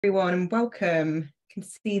Everyone, and welcome. You can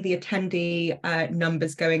see the attendee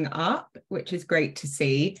numbers going up, which is great to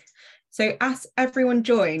see. So as everyone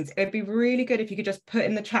joins, it'd be really good if you could just put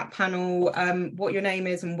in the chat panel what your name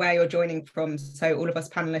is and where you're joining from, so all of us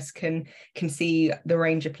panelists can see the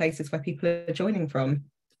range of places where people are joining from.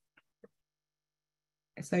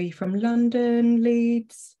 So you're from London,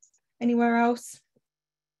 Leeds, anywhere else?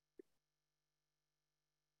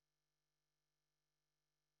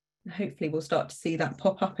 Hopefully we'll start to see that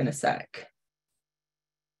pop up in a sec.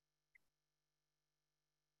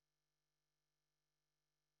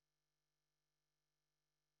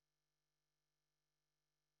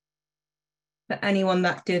 For anyone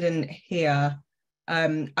that didn't hear,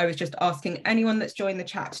 I was just asking anyone that's joined the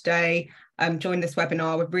chat today, joined this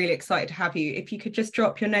webinar, we're really excited to have you. If you could just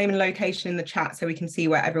drop your name and location in the chat so we can see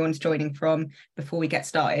where everyone's joining from before we get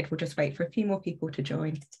started. We'll just wait for a few more people to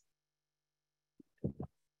join.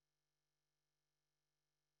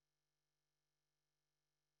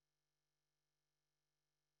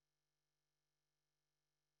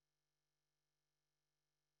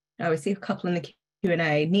 Oh, I see a couple in the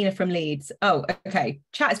Q&A. Nina from Leeds. Oh, okay.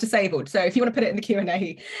 Chat is disabled. So if you want to put it in the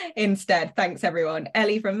Q&A instead, thanks everyone.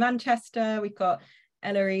 Ellie from Manchester. We've got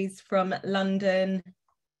Eloise from London.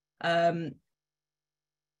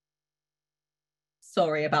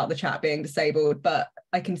 Sorry about the chat being disabled, but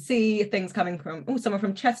I can see things coming from, oh, someone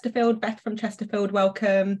from Chesterfield, Beth from Chesterfield,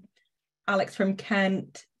 welcome. Alex from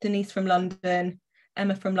Kent, Denise from London,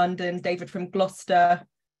 Emma from London, David from Gloucester,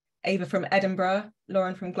 Ava from Edinburgh,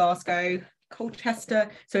 Lauren from Glasgow,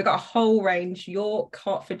 Colchester. So we've got a whole range. York,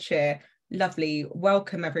 Hertfordshire. Lovely.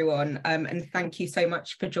 Welcome, everyone. And thank you so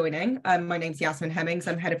much for joining. My name's Yasmin Hemmings.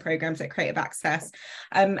 I'm Head of Programmes at Creative Access.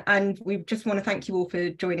 And we just want to thank you all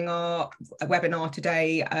for joining our webinar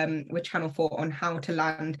today with Channel 4 on how to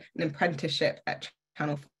land an apprenticeship at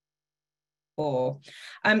Channel 4.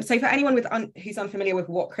 So for anyone who's unfamiliar with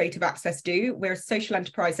what Creative Access do, we're a social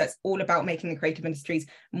enterprise that's all about making the creative industries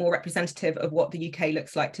more representative of what the UK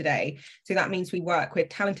looks like today. So that means we work with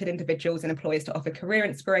talented individuals and employers to offer career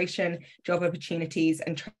inspiration, job opportunities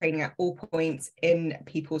and training at all points in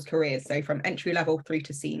people's careers, so from entry level through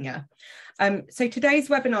to senior. So today's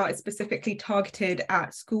webinar is specifically targeted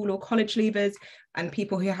at school or college leavers and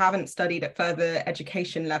people who haven't studied at further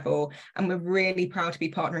education level. And we're really proud to be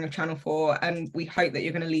partnering with Channel 4. And we hope that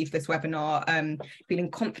you're going to leave this webinar feeling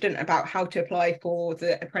confident about how to apply for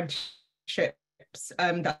the apprenticeships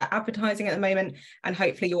that are advertising at the moment. And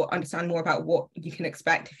hopefully you'll understand more about what you can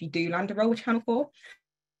expect if you do land a role with Channel 4.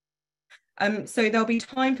 So there'll be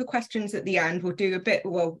time for questions at the end.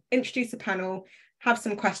 We'll introduce the panel, have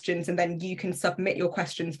some questions, and then you can submit your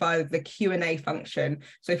questions via the Q&A function.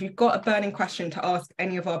 So if you've got a burning question to ask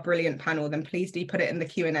any of our brilliant panel, then please do put it in the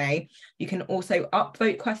Q&A. You can also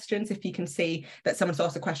upvote questions if you can see that someone's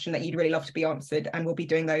asked a question that you'd really love to be answered, and we'll be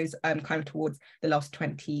doing those kind of towards the last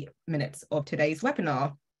 20 minutes of today's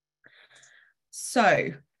webinar.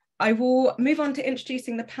 So I will move on to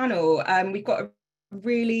introducing the panel. We've got a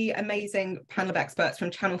really amazing panel of experts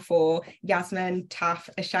from Channel 4, Yasmin, Taf,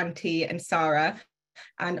 Ashanti and Sarah.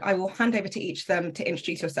 And I will hand over to each of them to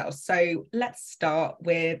introduce yourselves. So let's start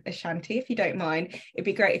with Ashanti, if you don't mind. It'd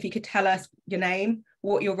be great if you could tell us your name,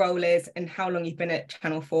 what your role is, and how long you've been at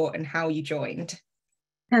Channel 4 and how you joined.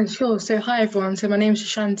 Yeah, sure. So hi, everyone. So my name is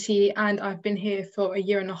Ashanti and I've been here for 1.5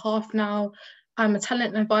 years now. I'm a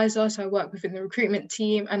talent advisor, so I work within the recruitment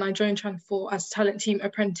team, and I joined Channel 4 as talent team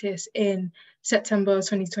apprentice in September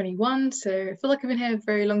 2021. So I feel like I've been here a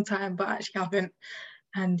very long time, but I actually haven't.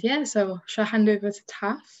 And yeah, so shall I hand over to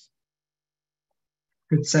Taf?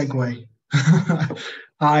 Good segue.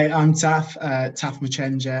 Hi, I'm Taf, Taf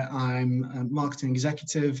Machenja. I'm a marketing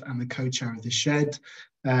executive and the co-chair of The Shed.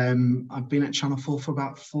 I've been at Channel 4 for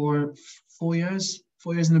about four years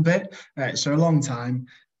and a bit, so a long time.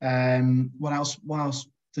 What else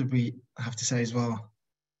did we have to say as well?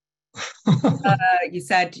 You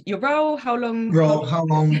said your role, how long,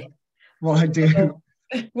 what I do.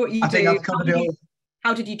 What you I do. think I've covered it all.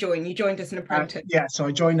 How did you join? You joined as an apprentice? Yeah, so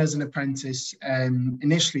I joined as an apprentice,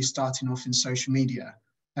 initially starting off in social media.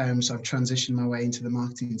 So I've transitioned my way into the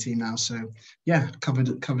marketing team now. So yeah, covered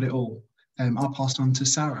it all. I'll pass on to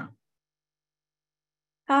Sarah.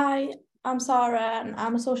 Hi, I'm Sarah and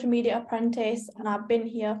I'm a social media apprentice and I've been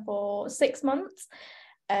here for 6 months.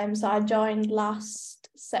 So I joined last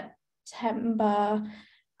September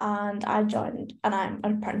and I'm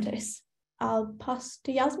an apprentice. I'll pass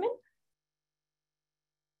to Yasmin.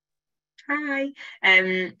 Hi.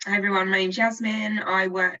 Hi everyone, my name's Yasmin. I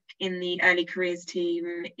work in the early careers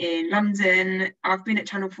team in London. I've been at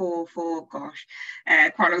Channel 4 for, gosh,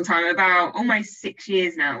 quite a long time, about almost 6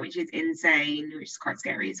 years now, which is insane, which is quite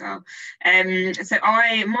scary as well. So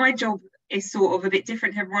my job is sort of a bit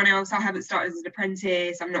different to everyone else. I haven't started as an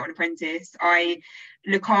apprentice. I'm not an apprentice. I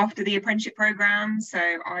look after the apprenticeship programme. So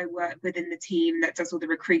I work within the team that does all the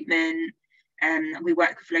recruitment. We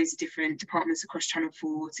work with loads of different departments across Channel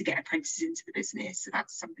 4 to get apprentices into the business. So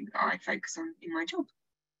that's something that I focus on in my job.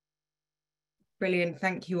 Brilliant,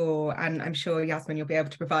 thank you all. And I'm sure, Yasmin, you'll be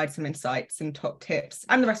able to provide some insights and top tips,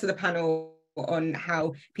 and the rest of the panel, on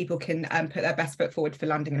how people can put their best foot forward for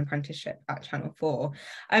landing an apprenticeship at Channel 4.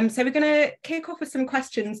 So we're going to kick off with some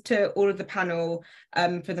questions to all of the panel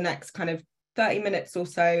for the next kind of 30 minutes or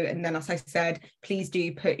so, and then, as I said, please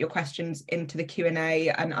do put your questions into the Q&A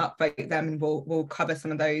and upvote them, and we'll cover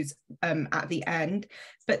some of those at the end.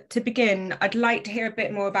 But to begin, I'd like to hear a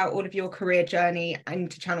bit more about all of your career journey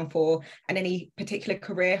into Channel 4 and any particular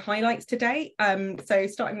career highlights to date. So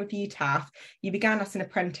starting with you, Taff, you began as an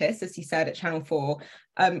apprentice, as you said, at Channel 4.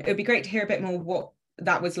 It would be great to hear a bit more what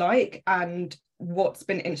that was like and what's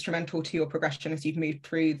been instrumental to your progression as you've moved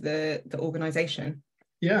through the organisation.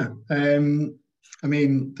 Yeah, I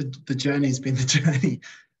mean, the journey's been the journey.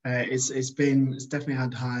 It's definitely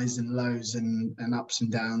had highs and lows and ups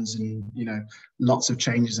and downs, and lots of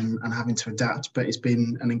changes and having to adapt. But it's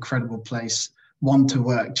been an incredible place, one to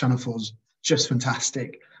work. Channel 4's just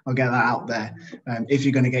fantastic. I'll get that out there. If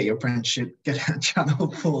you're going to get your apprenticeship, get it at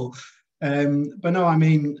Channel 4. But no, I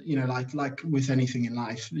mean, like with anything in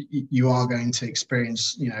life, you are going to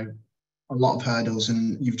experience, a lot of hurdles,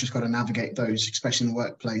 and you've just got to navigate those, especially in the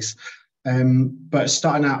workplace. But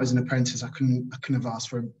starting out as an apprentice, I couldn't have asked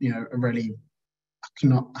for I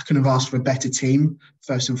couldn't have asked for a better team,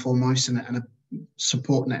 first and foremost, and a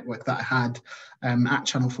support network that I had at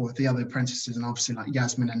Channel 4 with the other apprentices, and obviously like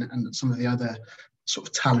Yasmin and some of the other sort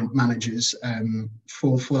of talent managers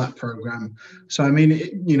for that program. So I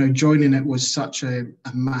mean, joining it was such a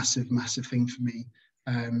massive thing for me.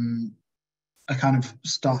 I kind of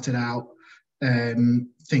started out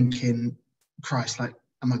thinking, Christ, like,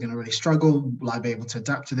 am I going to really struggle? Will I be able to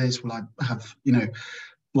adapt to this? Will I have,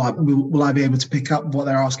 will I be able to pick up what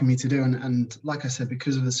they're asking me to do? And like I said,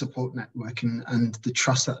 because of the support network and the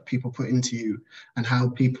trust that people put into you, and how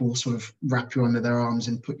people sort of wrap you under their arms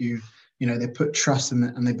and put you, they put trust in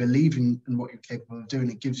it, and they believe in what you're capable of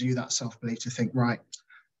doing. It gives you that self-belief to think, right,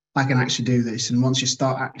 I can actually do this. And once you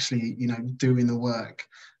start actually, doing the work,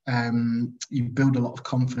 you build a lot of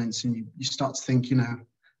confidence, and you start to think,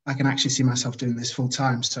 I can actually see myself doing this full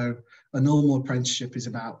time. So a normal apprenticeship is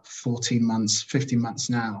about 14 months, 15 months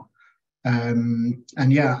now. And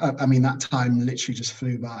yeah, I mean, that time literally just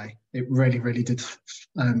flew by. It really, really did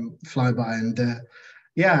fly by. And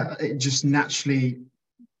yeah, it just naturally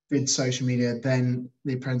did social media, then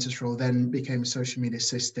the apprentice role, then became a social media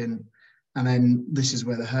assistant. And then this is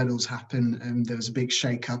where the hurdles happen. And there was a big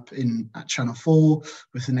shake-up at Channel 4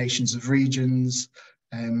 with the nations of regions.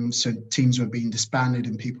 So teams were being disbanded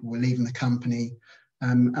and people were leaving the company.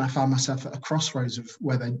 And I found myself at a crossroads of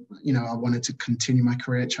whether, I wanted to continue my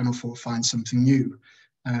career at Channel 4, find something new.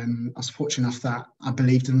 I was fortunate enough that I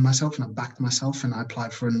believed in myself and I backed myself, and I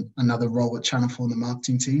applied for another role at Channel 4 in the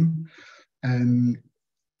marketing team.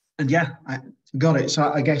 And yeah, I got it.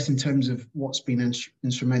 So I guess in terms of what's been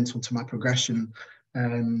instrumental to my progression,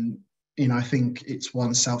 I think it's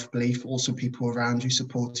one, self-belief, also people around you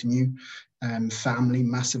supporting you, family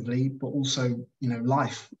massively, but also,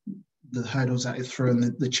 life, the hurdles that it threw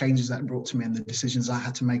and the changes that it brought to me and the decisions I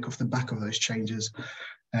had to make off the back of those changes.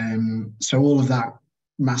 So all of that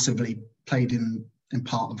massively played in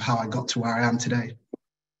part of how I got to where I am today.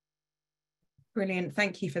 Brilliant,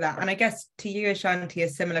 thank you for that. And I guess to you, Ashanti, a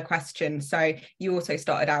similar question. So you also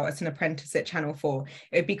started out as an apprentice at Channel 4.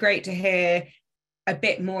 It would be great to hear a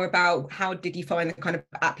bit more about how did you find the kind of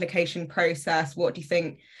application process? What do you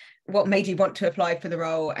think, what made you want to apply for the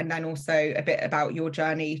role? And then also a bit about your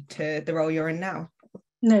journey to the role you're in now.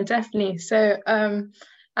 No, definitely. So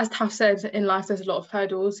as Taff said, in life there's a lot of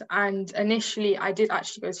hurdles, and initially I did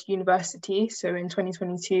actually go to university. So in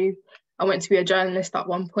 2022 I went to be a journalist at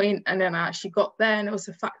one point, and then I actually got there, and it was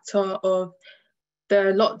a factor of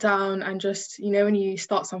the lockdown and just, when you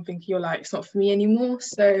start something, you're like, it's not for me anymore.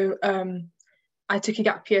 So I took a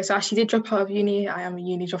gap year. So I actually did drop out of uni. I am a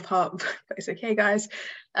uni dropout, but it's okay, guys.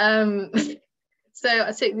 So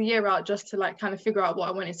I took the year out just to kind of figure out what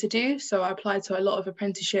I wanted to do. So I applied to a lot of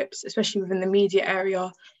apprenticeships, especially within the media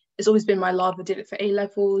area. It's always been my love. I did it for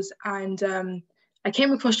A-levels, and I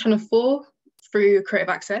came across Channel 4 through Creative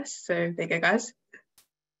Access. So there you go, guys.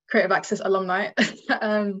 Creative Access alumni.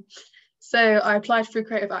 So I applied through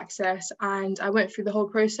Creative Access and I went through the whole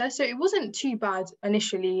process. So it wasn't too bad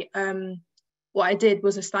initially. What I did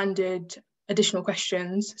was a standard additional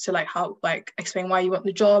questions. So like explain why you want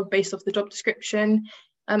the job based off the job description.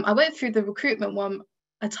 I went through the recruitment one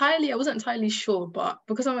I wasn't entirely sure, but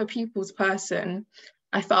because I'm a people's person,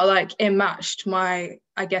 I felt like it matched my,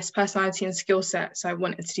 I guess, personality and skill set. So I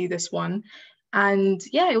wanted to do this one. And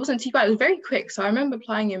yeah, it wasn't too bad. It was very quick. So I remember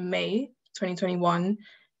applying in May 2021.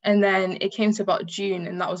 And then it came to about June,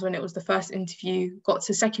 and that was when it was the first interview, got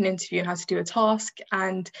to second interview and had to do a task.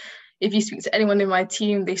 And if you speak to anyone in my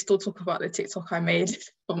team, they still talk about the TikTok I made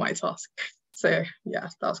for my task. So yeah,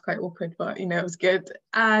 that was quite awkward, but you know, it was good.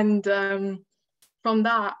 And from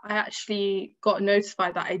that, I actually got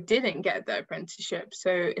notified that I didn't get the apprenticeship. So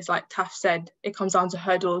it's like Taff said, it comes down to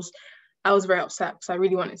hurdles. I was very upset because I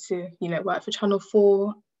really wanted to, you know, work for Channel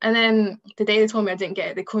 4. And then the day they told me I didn't get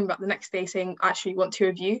it, they called me back the next day saying, actually, want to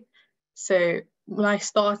review. So when I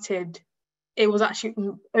started, it was actually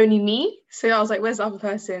only me. So I was like, where's the other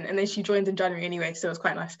person? And then she joined in January anyway, so it was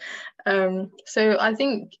quite nice. So I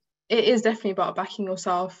think it is definitely about backing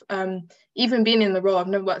yourself. Even being in the role, I've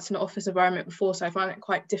never worked in an office environment before, so I found it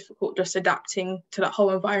quite difficult just adapting to that whole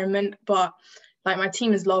environment. But like my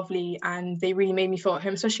team is lovely and they really made me feel at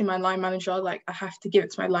home, especially my line manager. Like I have to give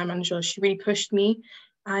it to my line manager. She really pushed me.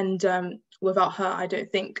 And without her, I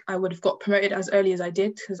don't think I would have got promoted as early as I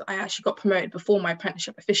did, because I actually got promoted before my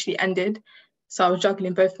apprenticeship officially ended. So I was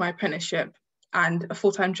juggling both my apprenticeship and a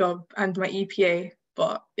full-time job and my EPA,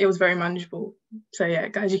 but it was very manageable. So yeah,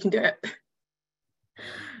 guys, you can do it.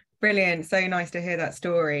 Brilliant. So nice to hear that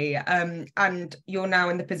story. And you're now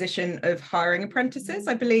in the position of hiring apprentices,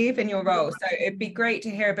 I believe, in your role. So it'd be great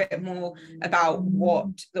to hear a bit more about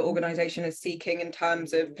what the organisation is seeking in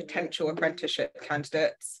terms of potential apprenticeship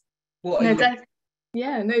candidates. What are you?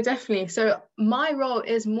 Yeah, no, definitely. So my role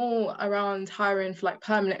is more around hiring for like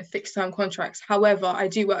permanent fixed term contracts. However, I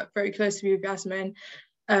do work very closely with Yasmin.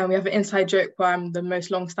 We have an inside joke where I'm the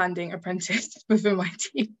most long-standing apprentice within my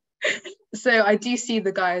team. So I do see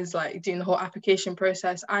the guys like doing the whole application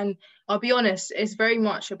process, and I'll be honest, it's very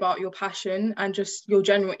much about your passion and just your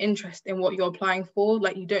general interest in what you're applying for.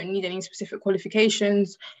 Like you don't need any specific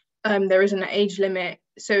qualifications. There isn't an age limit.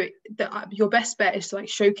 So your best bet is to like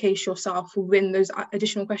showcase yourself within those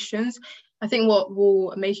additional questions. I think what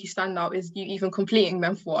will make you stand out is you even completing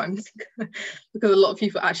them for once, because a lot of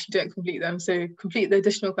people actually don't complete them. So complete the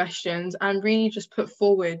additional questions and really just put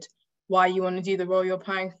forward why you want to do the role you're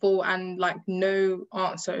applying for, and like no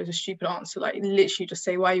answer is a stupid answer. Like literally just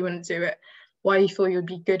say why you want to do it, why you feel you'd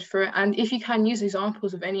be good for it. And if you can use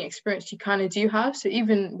examples of any experience you kind of do have, so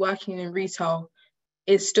even working in retail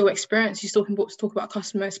is still experience. You still can talk about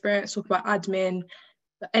customer experience, talk about admin,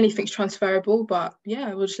 anything's transferable. But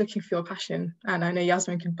yeah, we're just looking for your passion, and I know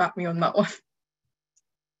Yasmin can back me on that one.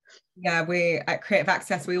 Yeah, we at Creative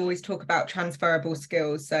Access, we always talk about transferable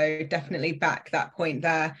skills. So definitely back that point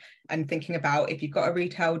there, and thinking about if you've got a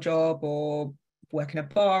retail job or work in a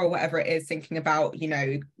bar or whatever it is, thinking about, you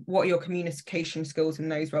know, what are your communication skills in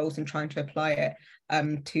those roles and trying to apply it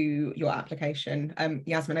to your application.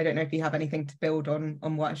 Yasmin, I don't know if you have anything to build on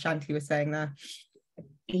what Ashanti was saying there.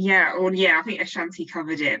 Yeah, I think Ashanti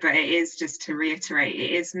covered it, but it is just to reiterate,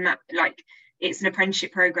 it is like it's an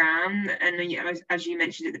apprenticeship program, and as you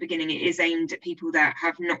mentioned at the beginning, it is aimed at people that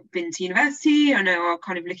have not been to university and are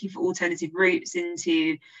kind of looking for alternative routes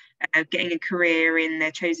into getting a career in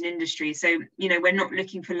their chosen industry. So, you know, we're not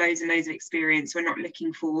looking for loads and loads of experience. We're not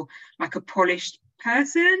looking for like a polished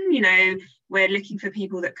person. You know, we're looking for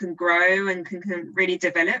people that can grow and can really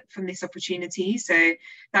develop from this opportunity. So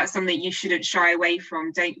that's something you shouldn't shy away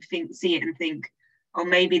from. Don't see it and think, oh,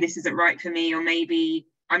 maybe this isn't right for me, or maybe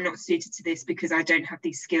I'm not suited to this because I don't have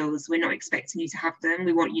these skills. We're not expecting you to have them.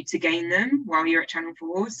 We want you to gain them while you're at Channel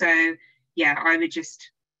 4. So yeah, I would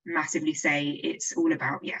just massively say it's all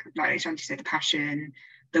about, yeah, like Ashanti said, the passion,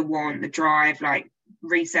 the want, the drive, like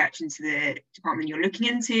research into the department you're looking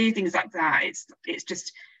into, things like that. It's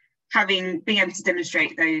just being able to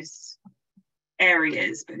demonstrate those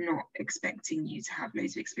areas, but not expecting you to have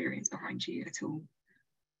loads of experience behind you at all.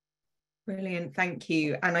 Brilliant, thank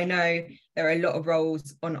you. And I know there are a lot of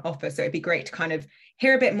roles on offer, so it'd be great to kind of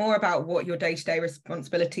hear a bit more about what your day-to-day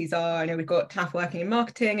responsibilities are. I know we've got Taff working in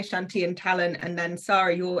marketing, Ashanti in talent, and then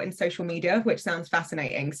Sarah, you're in social media, which sounds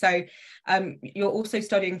fascinating. So you're also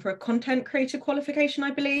studying for a content creator qualification,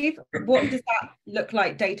 I believe. What does that look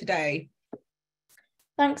like day to day?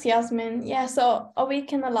 Thanks, Yasmin. Yeah, so a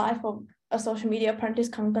week in the life of a social media apprentice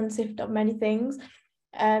can consist of many things.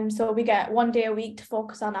 So we get 1 day a week to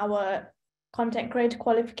focus on our content creator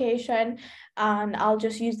qualification, and I'll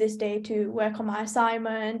just use this day to work on my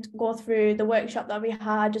assignment, go through the workshop that we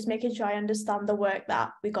had, just making sure I understand the work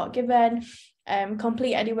that we got given,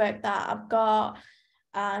 complete any work that I've got,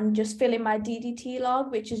 and just fill in my DDT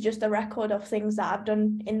log, which is just a record of things that I've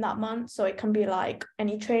done in that month. So it can be like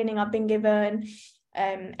any training I've been given,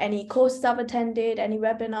 any courses I've attended, any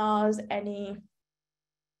webinars, any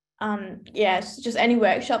yes, just any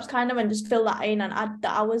workshops kind of, and just fill that in and add the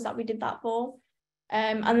hours that we did that for.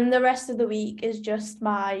 And then the rest of the week is just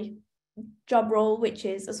my job role, which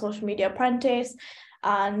is a social media apprentice.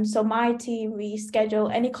 And so my team, we schedule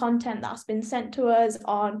any content that's been sent to us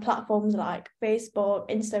on platforms like Facebook,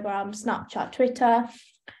 Instagram, Snapchat, Twitter,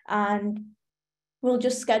 and we'll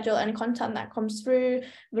just schedule any content that comes through.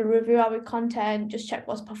 We'll review our content, just check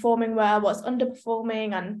what's performing well, what's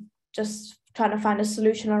underperforming, and just trying to find a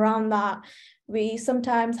solution around that. We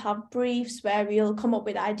sometimes have briefs where we'll come up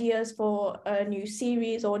with ideas for a new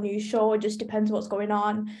series or new show. It just depends what's going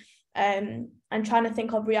on. And trying to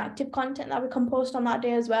think of reactive content that we can post on that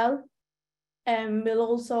day as well. We'll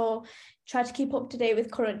also try to keep up to date with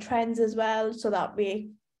current trends as well, so that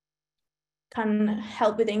we can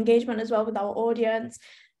help with engagement as well with our audience.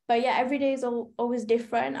 But yeah, every day is always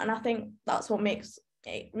different, and I think that's what makes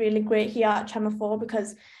it really great here at Channel 4,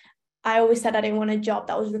 because I always said I didn't want a job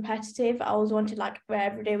that was repetitive. I always wanted like where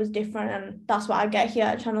every day was different, and that's what I get here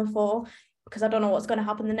at Channel 4, because I don't know what's going to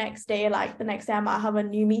happen the next day. Like the next day I might have a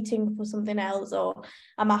new meeting for something else, or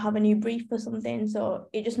I might have a new brief for something. So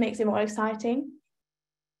it just makes it more exciting.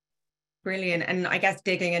 Brilliant. And I guess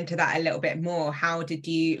digging into that a little bit more, how did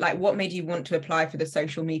you, like, what made you want to apply for the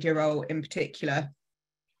social media role in particular?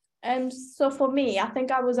 So for me, I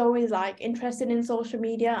think I was always like interested in social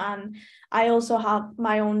media, and I also have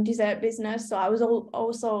my own dessert business. So I was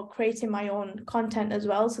also creating my own content as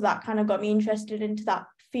well. So that kind of got me interested into that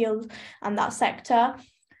field and that sector.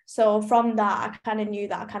 So from that, I kind of knew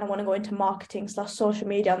that I kind of want to go into marketing / social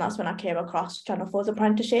media. And that's when I came across Channel 4's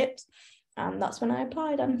apprenticeships. And that's when I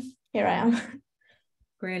applied, and here I am.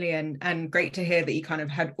 Brilliant. And great to hear that you kind of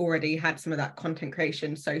had already had some of that content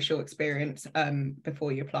creation social experience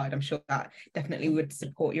before you applied. I'm sure that definitely would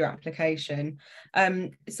support your application.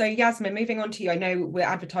 So Yasmin, moving on to you, I know we're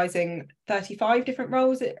advertising 35 different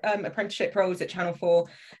roles, apprenticeship roles at Channel 4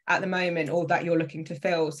 at the moment, or that you're looking to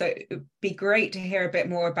fill. So it would be great to hear a bit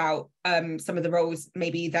more about some of the roles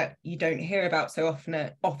maybe that you don't hear about so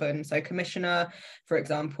often. So commissioner, for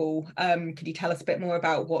example, could you tell us a bit more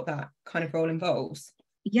about what that kind of role involves?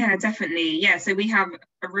 Yeah, definitely. Yeah, so we have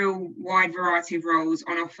a real wide variety of roles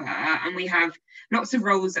on offer, and we have lots of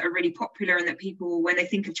roles that are really popular and that people, when they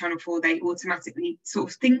think of Channel 4, they automatically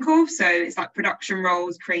sort of think of. So it's like production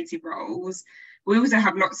roles, creative roles. We also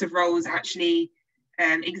have lots of roles that actually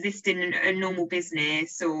exist in a normal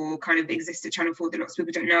business or kind of exist at Channel 4 that lots of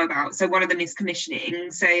people don't know about. So one of them is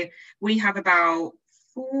commissioning. So we have about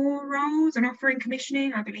 4 roles on offer in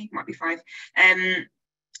commissioning, I believe, might be 5.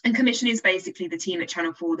 And commission is basically the team at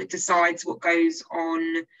Channel 4 that decides what goes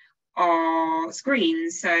on our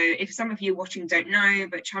screens. So if some of you watching don't know,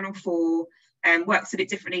 but Channel 4 works a bit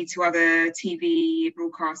differently to other TV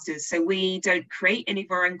broadcasters. So we don't create any of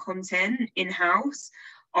our own content in-house.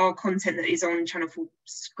 Our content that is on Channel 4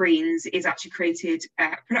 screens is actually created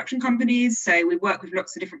at production companies. So we work with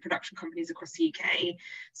lots of different production companies across the UK.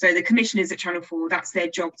 So the commissioners at Channel 4, that's their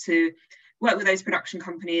job, to work with those production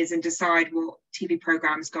companies and decide what TV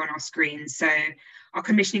programmes go on our screens. So our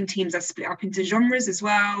commissioning teams are split up into genres as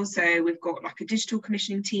well. So we've got like a digital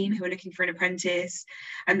commissioning team who are looking for an apprentice,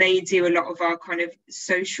 and they do a lot of our kind of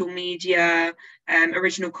social media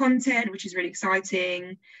original content, which is really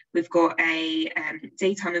exciting. We've got a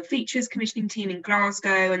daytime and features commissioning team in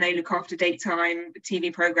Glasgow, and they look after daytime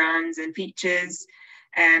TV programmes and features.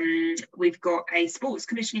 We've got a sports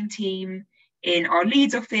commissioning team in our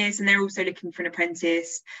Leeds office, and they're also looking for an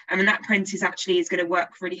apprentice. And that apprentice actually is going to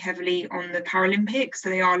work really heavily on the Paralympics. So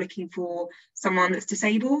they are looking for someone that's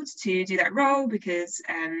disabled to do that role, because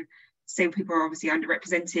disabled people are obviously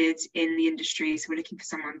underrepresented in the industry. So we're looking for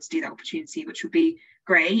someone to do that opportunity, which would be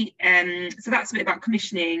great. So that's a bit about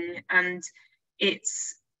commissioning, and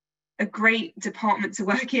it's a great department to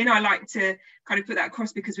work in. I like to kind of put that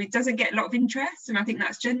across because it doesn't get a lot of interest. And I think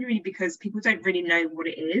that's generally because people don't really know what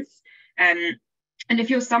it is. And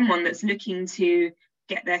if you're someone that's looking to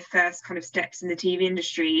get their first kind of steps in the TV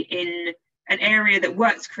industry in an area that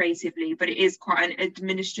works creatively, but it is quite an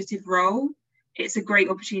administrative role, it's a great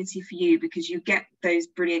opportunity for you, because you get those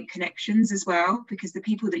brilliant connections as well, because the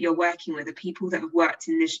people that you're working with are people that have worked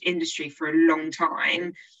in this industry for a long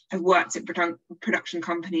time, have worked at production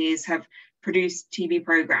companies, have produced TV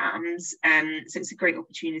programs. So it's a great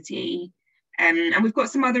opportunity. And we've got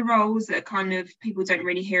some other roles that kind of people don't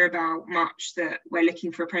really hear about much that we're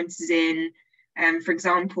looking for apprentices in. For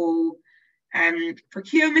example,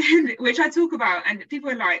 procurement, which I talk about, and people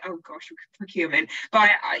are like, oh gosh, procurement, but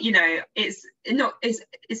you know, it's not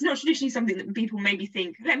traditionally something that people maybe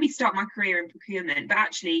think, let me start my career in procurement. But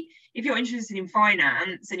actually, if you're interested in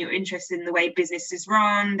finance and you're interested in the way businesses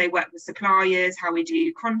run, they work with suppliers, how we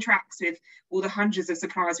do contracts with all the hundreds of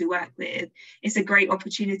suppliers we work with, it's a great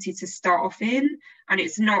opportunity to start off in. And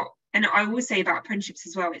it's not, and I always say about apprenticeships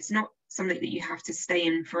as well, it's not something that you have to stay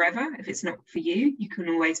in forever. If it's not for you, you can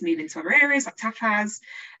always move into other areas like TAF has.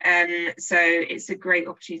 So it's a great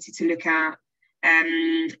opportunity to look at.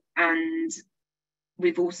 And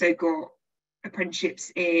we've also got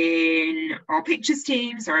apprenticeships in our pictures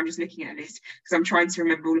team. Sorry, I'm just looking at a list because I'm trying to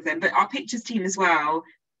remember all of them, but our pictures team as well.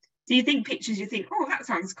 So you think pictures, you think, oh, that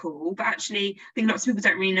sounds cool. But actually, I think lots of people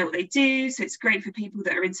don't really know what they do. So it's great for people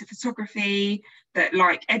that are into photography, that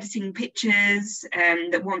like editing pictures,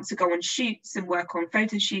 that want to go on shoots and work on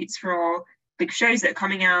photo shoots for our big shows that are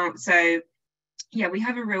coming out. So yeah, we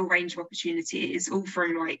have a real range of opportunities, all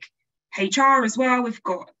from like HR as well. We've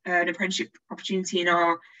got an apprenticeship opportunity in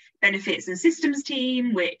our benefits and systems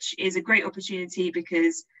team, which is a great opportunity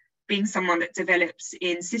because being someone that develops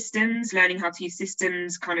in systems, learning how to use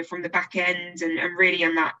systems kind of from the back end and really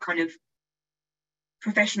on that kind of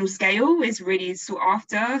professional scale is really sought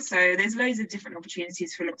after. So there's loads of different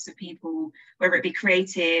opportunities for lots of people, whether it be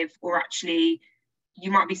creative or actually you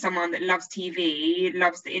might be someone that loves TV,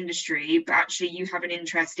 loves the industry, but actually you have an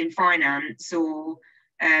interest in finance or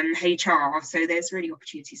HR. So there's really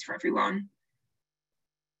opportunities for everyone.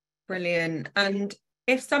 Brilliant. And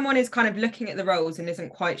if someone is kind of looking at the roles and isn't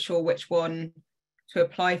quite sure which one to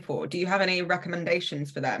apply for, do you have any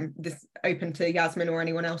recommendations for them? This open to Yasmin or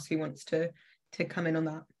anyone else who wants to come in on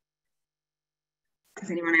that. Does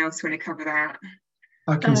anyone else want to cover that?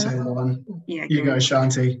 I can say one. Yeah, you go,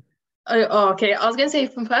 Shanti. Okay. I was going to say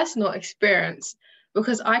from personal experience,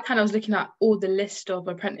 because I kind of was looking at all the list of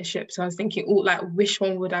apprenticeships. I was thinking, oh, like which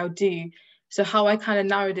one would I do? So how I kind of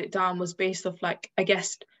narrowed it down was based off like, I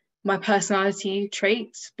guess, my personality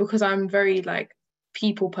traits, because I'm very like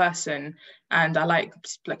people person and I like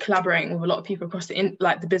collaborating with a lot of people across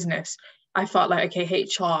the business. I felt like, okay,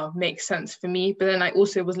 HR makes sense for me. But then I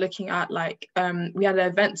also was looking at like, we had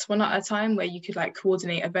events one at a time where you could like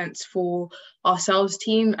coordinate events for our sales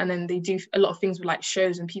team. And then they do a lot of things with like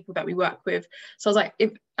shows and people that we work with. So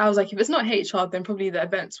I was like, if it's not HR, then probably the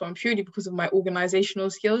events one, purely because of my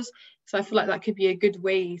organizational skills. So I feel like that could be a good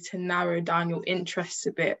way to narrow down your interests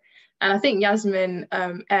a bit. And I think Yasmin,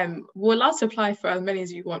 we're allowed to apply for as many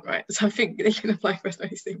as you want, right? So I think they can apply for as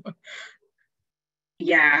many as they want.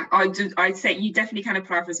 Yeah, I'd say you definitely can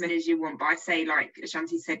apply for as many as you want, but I say, like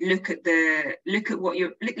Shanti said, look at what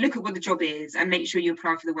the job is and make sure you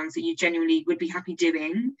apply for the ones that you genuinely would be happy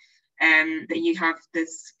doing, that you have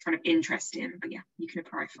this kind of interest in. But yeah, you can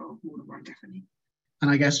apply for more than one, definitely. And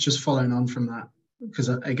I guess just following on from that, because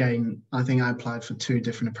again, I think I applied for 2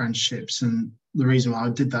 different apprenticeships, and the reason why I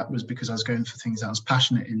did that was because I was going for things that I was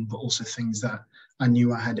passionate in, but also things that I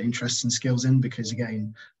knew I had interest and skills in, because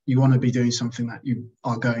again, you want to be doing something that you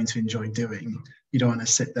are going to enjoy doing. You don't want to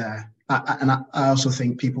sit there. And I also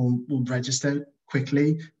think people will register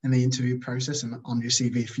quickly in the interview process and on your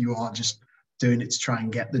CV if you are just doing it to try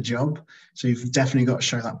and get the job. So you've definitely got to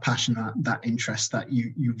show that passion, that interest, that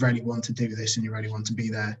you really want to do this and you really want to be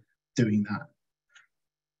there doing that.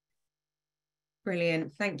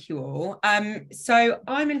 Brilliant, thank you all. So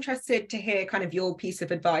I'm interested to hear kind of your piece of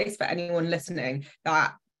advice for anyone listening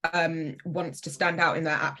that wants to stand out in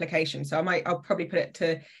their application. So I'll probably put it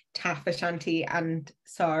to Taff, Ashanti and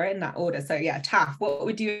Sarah in that order. So yeah, Taff, what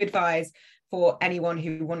would you advise for anyone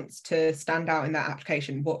who wants to stand out in their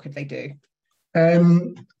application? What could they do?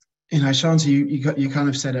 Ashanti, you kind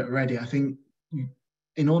of said it already. I think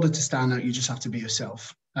in order to stand out, you just have to be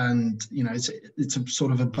yourself. And it's a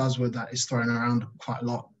sort of a buzzword that is thrown around quite a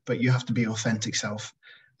lot, but you have to be your authentic self,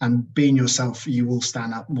 and being yourself, you will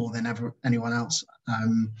stand out more than anyone else.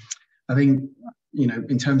 I think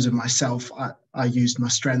in terms of myself, I used my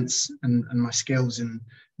strengths and my skills, in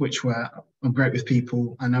which I'm great with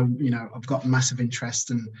people. I know I've got massive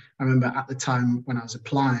interest, and I remember at the time when I was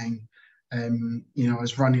applying, I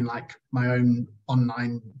was running like my own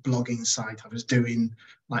online blogging site. I was doing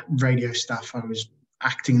like radio stuff. I was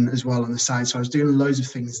acting as well on the side. So I was doing loads of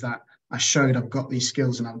things that I showed I've got these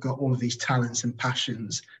skills and I've got all of these talents and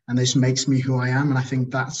passions, and this makes me who I am. And I think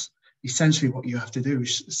that's essentially what you have to do,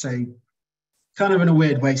 is say, kind of in a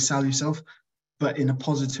weird way, sell yourself, but in a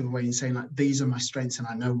positive way, and saying like, these are my strengths and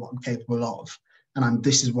I know what I'm capable of. and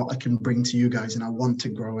this is what I can bring to you guys, and I want to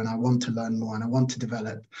grow, and I want to learn more, and I want to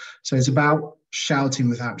develop. So it's about shouting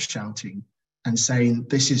without shouting, and saying,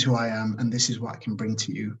 this is who I am, and this is what I can bring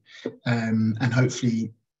to you. And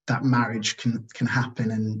hopefully that marriage can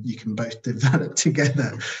happen, and you can both develop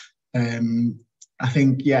together. I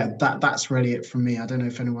think, yeah, that's really it from me. I don't know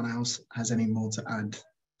if anyone else has any more to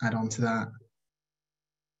add on to that.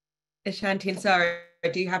 Ashanti and Sarah,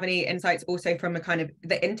 do you have any insights also from a kind of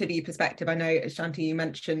the interview perspective? I know, Ashanti, you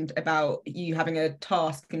mentioned about you having a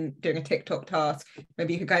task and doing a TikTok task.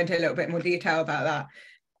 Maybe you could go into a little bit more detail about that.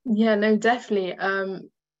 Yeah, no, definitely.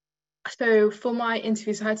 So for my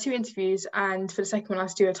interviews, I had 2 interviews, and for the second one I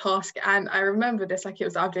had to do a task, and I remember this like it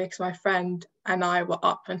was the other day because my friend and I were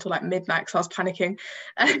up until like midnight because I was panicking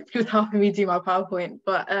and she was helping me do my PowerPoint.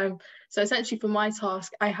 But so essentially for my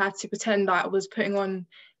task I had to pretend that I was putting on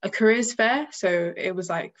a careers fair, so it was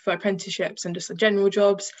like for apprenticeships and just general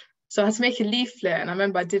jobs. So I had to make a leaflet, and I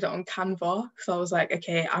remember I did it on Canva because I was like,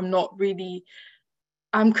 okay,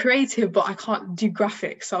 I'm creative, but I can't do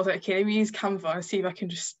graphics. So I was like, okay, let me use Canva and see if I can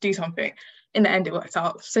just do something. In the end, it worked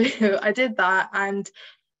out. So I did that, and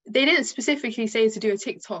they didn't specifically say to do a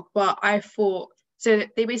TikTok, but I thought, so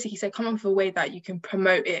they basically said, come up with a way that you can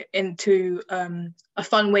promote it into a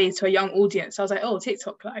fun way to a young audience. So I was like, oh,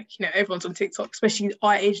 TikTok, like, everyone's on TikTok, especially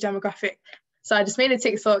our age demographic. So I just made a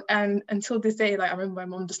TikTok, and until this day, like, I remember my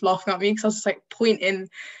mom just laughing at me because I was just like pointing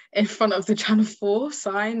in front of the Channel 4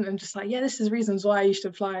 sign and just like, yeah, this is reasons why you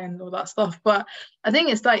should apply and all that stuff. But I think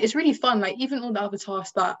it's like, it's really fun. Like, even all the other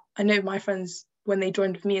tasks that I know my friends, when they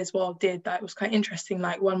joined with me as well, did, that it was quite interesting.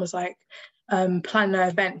 Like, one was like, plan an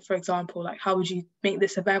event, for example, like, how would you make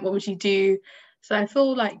this event? What would you do? So I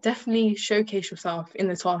feel like definitely showcase yourself in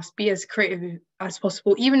the task, be as creative as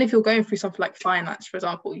possible. Even if you're going through something like finance, for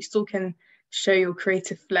example, you still can show your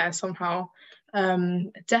creative flair somehow.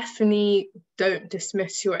 Definitely don't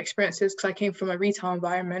dismiss your experiences, because I came from a retail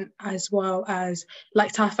environment, as well as,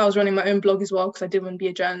 like Taff, I was running my own blog as well because I did want to be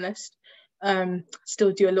a journalist.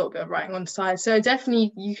 Still do a little bit of writing on the side. So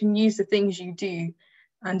definitely you can use the things you do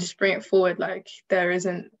and just bring it forward. Like, there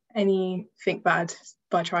isn't anything bad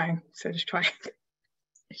by trying, so just try.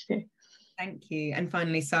 Thank you. And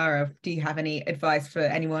finally, Sarah, do you have any advice for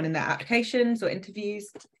anyone in their applications or interviews?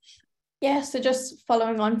 Yeah, so just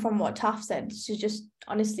following on from what Taff said, to just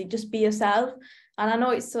honestly just be yourself. And I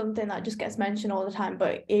know it's something that just gets mentioned all the time,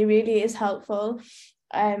 but it really is helpful.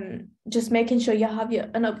 Just making sure you have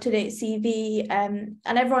an up-to-date CV, and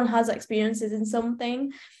everyone has experiences in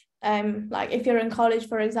something. Like if you're in college,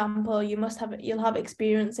 for example, you'll have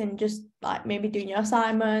experience in just like maybe doing your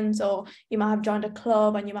assignments, or you might have joined a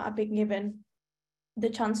club and you might have been given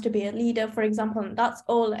the chance to be a leader, for example, and that's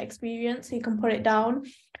all experience, so you can put it down.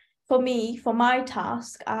 For me, for my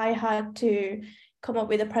task, I had to come up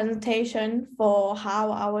with a presentation for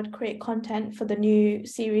how I would create content for the new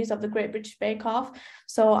series of the Great British Bake Off.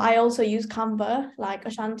 So I also use Canva, like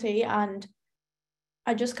Ashanti, and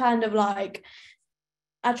I just kind of like,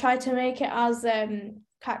 I try to make it as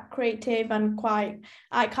creative and quite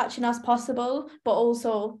eye-catching as possible, but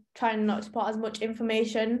also trying not to put as much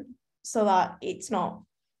information so that it's not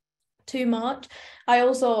too much. I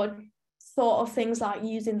also thought of things like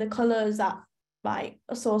using the colours that like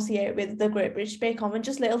associate with the Great British Bake Off, and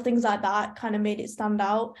just little things like that kind of made it stand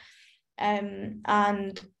out. And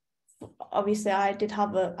obviously I do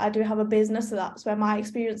have a business, so that's where my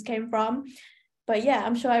experience came from. But yeah,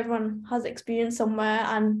 I'm sure everyone has experience somewhere.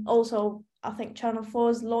 And also I think Channel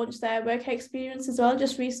 4's launched their work experience as well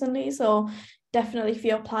just recently, so definitely if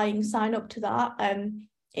you're applying, sign up to that.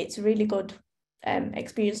 It's a really good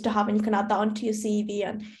experience to have, and you can add that onto your CV,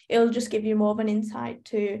 and it'll just give you more of an insight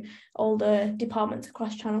to all the departments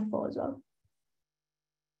across Channel 4 as well.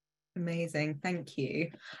 Amazing, thank you.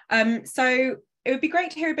 So it would be great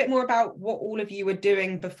to hear a bit more about what all of you were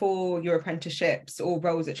doing before your apprenticeships or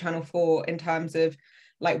roles at Channel 4, in terms of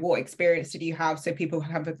like what experience did you have, so people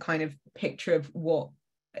have a kind of picture of what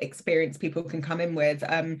experience people can come in with.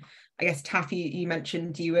 I guess Taff, you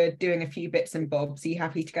mentioned you were doing a few bits and bobs. Are you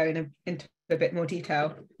happy to go into a bit more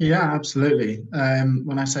detail? Yeah, absolutely.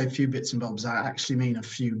 When I say a few bits and bobs, I actually mean a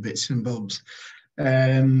few bits and bobs. So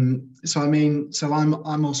I'm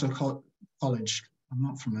also college. I'm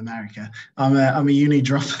not from America. I'm a uni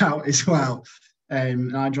dropout as well.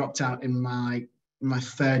 And I dropped out in my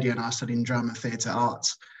third year, and I was studying drama, theatre,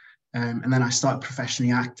 arts. And then I started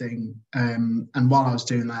professionally acting. And while I was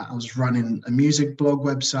doing that, I was running a music blog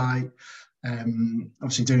website,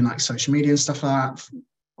 obviously doing like social media and stuff like that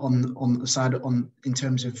on the side, in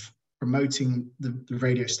terms of promoting the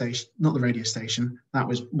radio station, not the radio station, that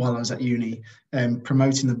was while I was at uni,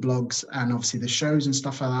 promoting the blogs and obviously the shows and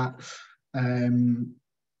stuff like that.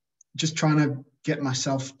 just trying to get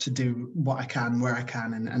myself to do what I can, where I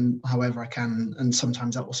can, and however I can. And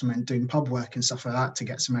sometimes that also meant doing pub work and stuff like that to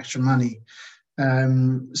get some extra money.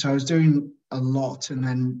 So I was doing a lot, and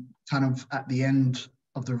then kind of at the end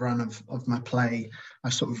of the run of my play, I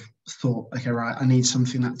sort of thought, okay, right, I need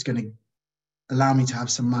something that's going to allow me to have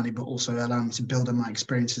some money, but also allow me to build on my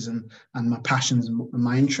experiences and my passions and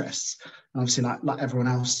my interests. And obviously, like everyone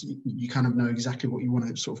else, you kind of know exactly what you want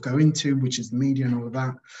to sort of go into, which is the media and all of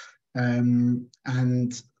that.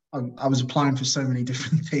 And I was applying for so many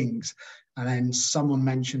different things, and then someone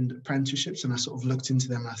mentioned apprenticeships, and I sort of looked into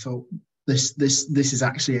them, and I thought, this is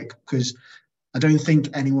actually it, because I don't think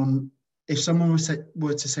anyone, if someone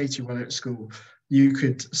were to say to you while at school, you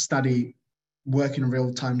could study, work in a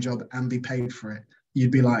real-time job and be paid for it,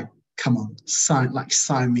 you'd be like, come on, sign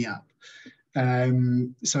me up.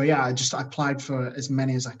 So yeah, I applied for as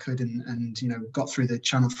many as I could, and you know, got through the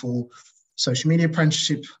Channel 4 social media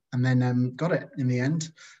apprenticeship, and then got it in the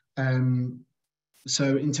end.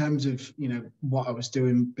 So in terms of, you know, what I was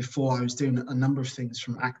doing before, I was doing a number of things,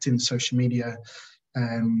 from acting, social media,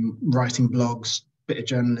 writing blogs, bit of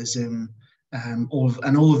journalism, all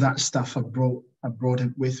of that stuff. I brought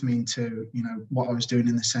it with me into, you know, what I was doing,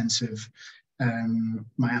 in the sense of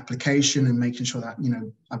my application, and making sure that, you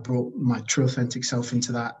know, I brought my true authentic self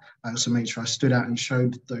into that. I also made sure I stood out and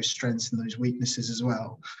showed those strengths and those weaknesses as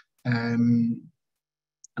well. And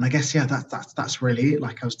I guess, yeah, that's really it.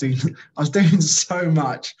 Like I was doing so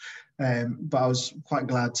much, but I was quite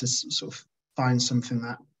glad to sort of find something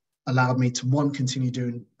that allowed me to, one, continue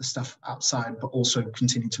doing the stuff outside, but also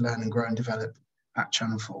continue to learn and grow and develop at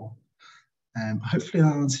Channel 4. Hopefully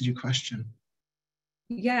that answered your question.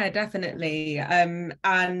 Yeah, definitely.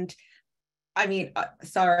 And I mean,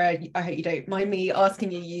 Sarah, I hope you don't mind me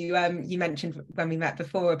asking you. You mentioned when we met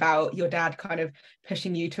before about your dad kind of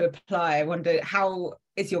pushing you to apply. I wonder, how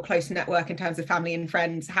is your close network in terms of family and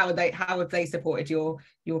friends? How have they supported your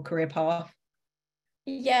career path?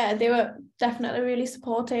 Yeah, they were definitely really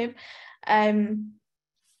supportive. Yeah,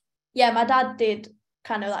 my dad did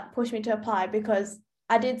kind of like push me to apply, because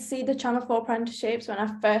I did see the Channel 4 apprenticeships when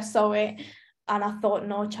I first saw it, and I thought,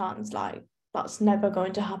 no chance, like that's never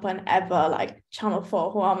going to happen ever, like Channel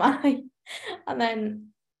 4, who am I? And then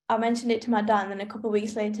I mentioned it to my dad, and then a couple of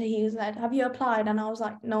weeks later he was like, have you applied? And I was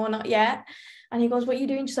like, no, not yet. And he goes, what are you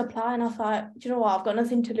doing? Just apply. And I thought, do you know what, I've got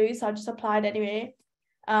nothing to lose, so I just applied anyway.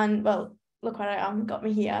 And well, look where I am, got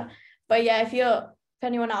me here. But yeah, if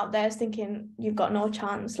anyone out there is thinking you've got no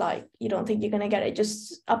chance, like you don't think you're going to get it,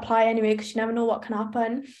 just apply anyway, because you never know what can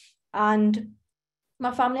happen. And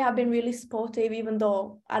my family have been really supportive, even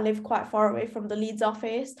though I live quite far away from the Leeds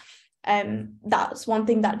office. That's one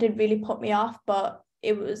thing that did really put me off, but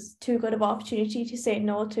it was too good of an opportunity to say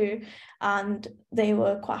no to, and they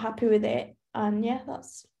were quite happy with it. And yeah,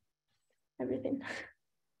 that's everything.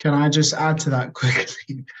 Can I just add to that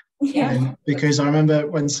quickly? Yeah. Because I remember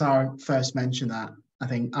when Sarah first mentioned that, I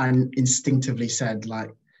think I instinctively said, like,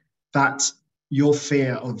 that your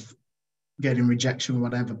fear of getting rejection or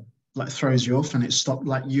whatever, like, throws you off, and it stopped,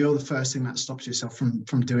 like, you're the first thing that stops yourself from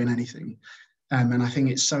doing anything. And I think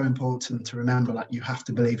it's so important to remember, like, you have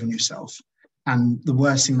to believe in yourself. And the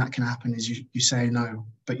worst thing that can happen is you say no,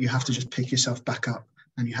 but you have to just pick yourself back up,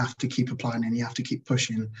 and you have to keep applying, and you have to keep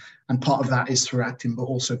pushing. And part of that is through acting, but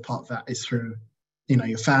also part of that is through, you know,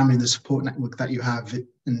 your family, the support network that you have,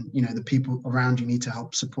 and, you know, the people around you need to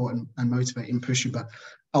help support and motivate and push you. But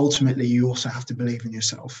ultimately, you also have to believe in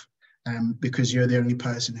yourself, because you're the only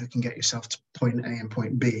person who can get yourself to point A and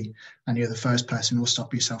point B, and you're the first person who will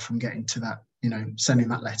stop yourself from getting to that, you know, sending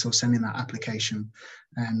that letter or sending that application.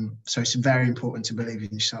 So it's very important to believe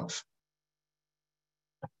in yourself.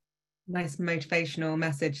 Nice motivational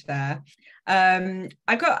message there.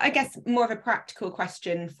 I've got, I guess, more of a practical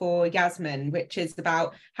question for Yasmin, which is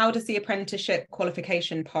about, how does the apprenticeship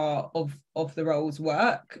qualification part of the roles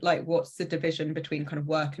work? Like, what's the division between kind of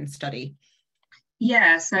work and study?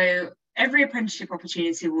 Yeah, so every apprenticeship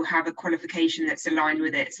opportunity will have a qualification that's aligned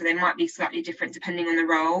with it. So they might be slightly different depending on the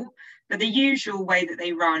role. But the usual way that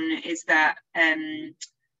they run is that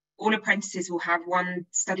all apprentices will have one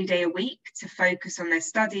study day a week to focus on their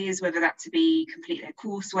studies, whether that to be complete their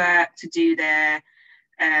coursework, to do their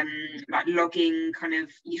like logging, kind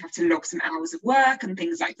of, you have to log some hours of work and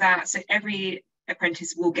things like that. So every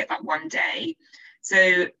apprentice will get that one day.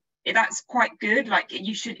 So that's quite good. Like,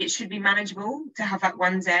 it should be manageable to have that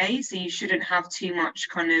one day. So you shouldn't have too much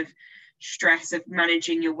kind of stress of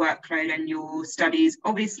managing your workload and your studies.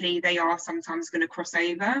 Obviously, they are sometimes going to cross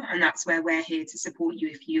over, and that's where we're here to support you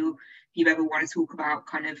if you ever want to talk about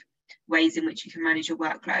kind of ways in which you can manage your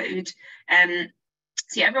workload.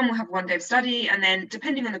 So yeah, everyone will have 1 day of study, and then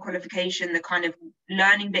depending on the qualification, the kind of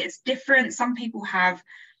learning bit is different. Some people have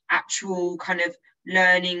actual kind of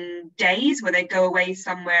learning days where they go away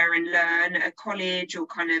somewhere and learn at a college or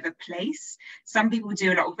kind of a place. Some people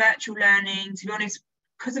do a lot of virtual learning. To be honest,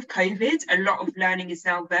 because of COVID, a lot of learning is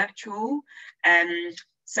now virtual.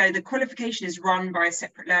 So the qualification is run by a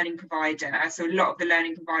separate learning provider. So a lot of the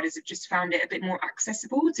learning providers have just found it a bit more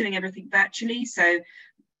accessible, doing everything virtually. So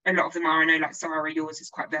a lot of them are, I know, like Sarah, yours is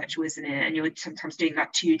quite virtual, isn't it? And you're sometimes doing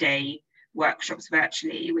like 2-day workshops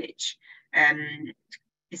virtually, which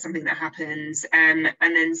is something that happens. And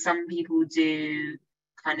then some people do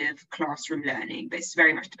kind of classroom learning, but it's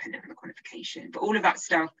very much dependent on the qualification. But all of that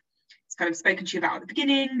stuff is kind of spoken to you about at the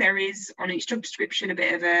beginning. There is on each job description a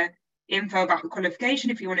bit of a info about the qualification.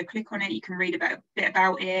 If you want to click on it, you can read a bit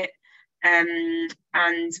about it.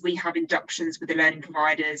 And we have inductions with the learning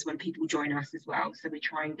providers when people join us as well. So we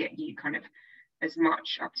try and get you kind of as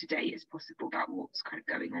much up to date as possible about what's kind of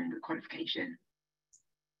going on with the qualification.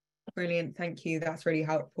 Brilliant, thank you. That's really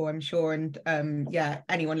helpful, I'm sure. And yeah,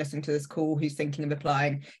 anyone listening to this call who's thinking of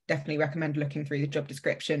applying, definitely recommend looking through the job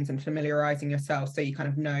descriptions and familiarising yourself so you kind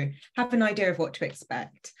of have an idea of what to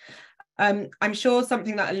expect. I'm sure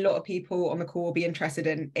something that a lot of people on the call will be interested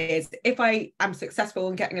in is, if I am successful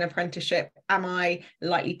in getting an apprenticeship, am I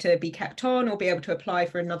likely to be kept on or be able to apply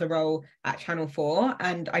for another role at Channel 4?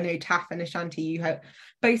 And I know Taff and Ashanti, you have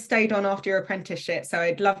both stayed on after your apprenticeship. So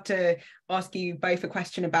I'd love to ask you both a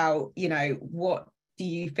question about, what do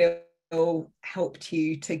you feel helped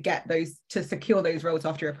you to secure those roles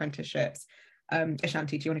after your apprenticeships?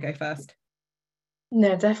 Ashanti, do you want to go first?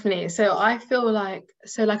 No, definitely. So I feel like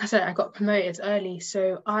I said, I got promoted early.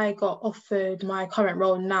 So I got offered my current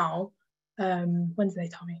role now. When did they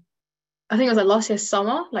tell me? I think it was like last year's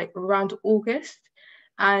summer, like around August.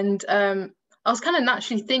 And I was kind of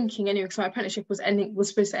naturally thinking anyway, because my apprenticeship was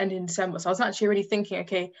supposed to end in December. So I was actually already thinking,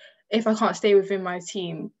 okay, if I can't stay within my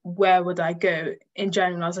team, where would I go in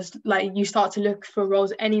general? I was just like, you start to look for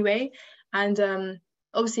roles anyway. And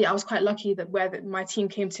obviously, I was quite lucky that my team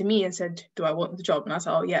came to me and said, do I want the job? And I was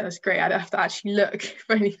like, oh, yeah, that's great. I don't have to actually look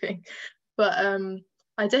for anything. But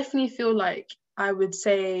I definitely feel like I would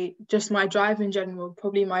say just my drive in general,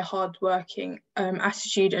 probably my hardworking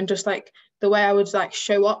attitude, and just like the way I would like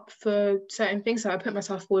show up for certain things. So I put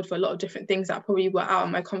myself forward for a lot of different things that probably were out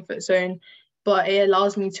of my comfort zone, but it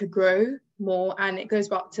allows me to grow more. And it goes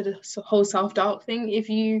back to the whole self-doubt thing. If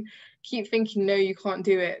you keep thinking, no, you can't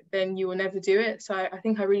do it, then you will never do it. So I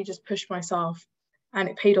think I really just pushed myself and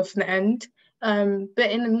it paid off in the end. But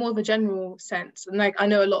in more of a general sense, and like I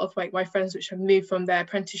know a lot of like my friends which have moved from their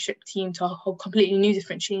apprenticeship team to a whole completely new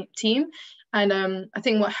different team. And I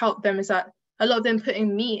think what helped them is that a lot of them put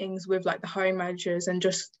in meetings with like the hiring managers and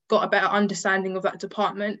just got a better understanding of that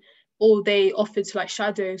department, or they offered to like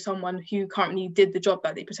shadow someone who currently did the job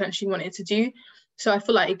that they potentially wanted to do. So I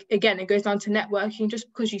feel like, again, it goes down to networking. Just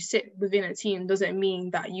because you sit within a team doesn't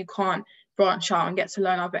mean that you can't branch out and get to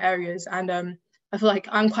learn other areas. And I feel like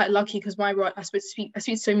I'm quite lucky because my role, I speak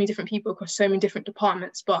to so many different people across so many different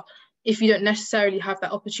departments. But if you don't necessarily have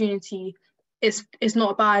that opportunity, it's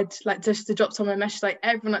not bad, like just to drop someone a message. Like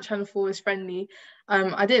everyone at Channel 4 is friendly.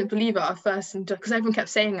 I didn't believe it at first, and because everyone kept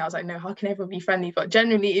saying it, I was like, no, how can everyone be friendly? But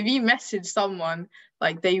generally, if you message someone,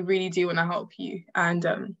 like they really do want to help you. And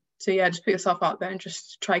so yeah, just put yourself out there and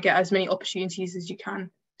just try to get as many opportunities as you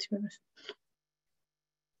can, to be honest.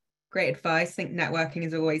 Great advice. I think networking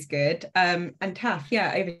is always good. And Taff,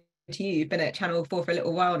 yeah, over to you. You've been at Channel 4 for a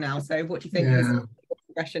little while now. So what do you think is the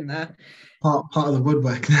progression there? Part of the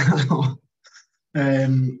woodwork now.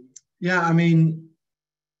 Yeah, I mean,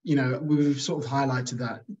 we've sort of highlighted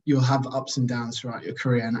that you'll have ups and downs throughout your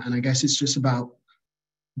career. And I guess it's just about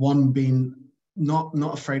being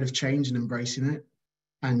not afraid of change and embracing it.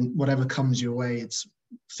 And whatever comes your way, it's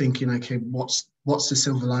thinking, okay, what's the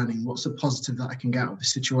silver lining? What's the positive that I can get out of the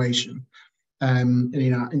situation?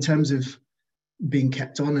 In terms of being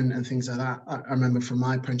kept on and things like that, I remember from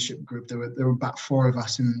my apprenticeship group, there were about 4 of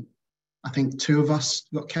us, and I think 2 of us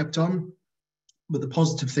got kept on. But the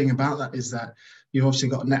positive thing about that is that you've obviously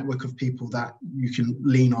got a network of people that you can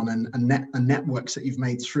lean on, and networks that you've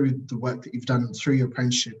made through the work that you've done through your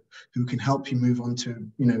apprenticeship, who can help you move on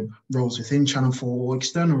to roles within Channel 4 or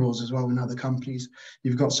external roles as well in other companies.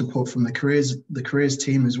 You've got support from the careers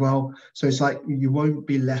team as well. So it's like you won't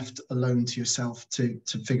be left alone to yourself to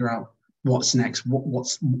figure out what's next,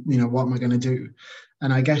 what am I going to do.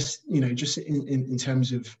 And I guess just in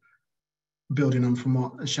terms of building on from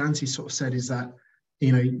what Ashanti sort of said, is that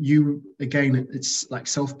you again, it's like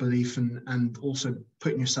self-belief and also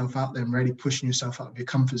putting yourself out there and really pushing yourself out of your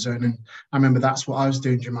comfort zone. And I remember that's what I was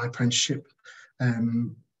doing during my apprenticeship.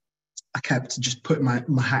 I kept just putting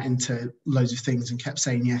my hat into loads of things and kept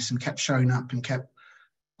saying yes and kept showing up and kept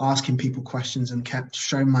asking people questions and kept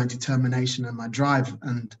showing my determination and my drive.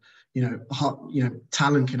 And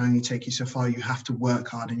talent can only take you so far. You have to work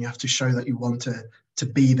hard and you have to show that you want to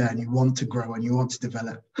be there and you want to grow and you want to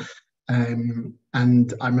develop. And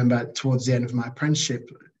I remember towards the end of my apprenticeship,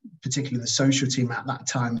 particularly the social team at that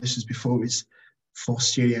time, this was before it was 4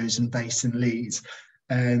 studios and based in Leeds,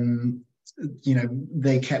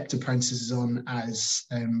 they kept apprentices on as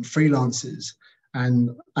freelancers. And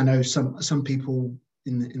I know some people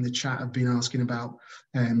in the chat have been asking about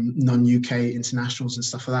non-UK internationals and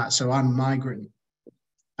stuff like that. So I'm migrant,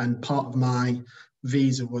 and part of my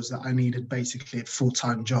visa was that I needed basically a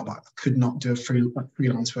full-time job. I could not do a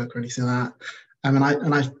freelance work or anything like that. And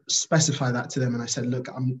I specified that to them, and I said, look,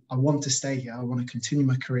 I want to stay here. I want to continue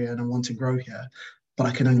my career and I want to grow here, but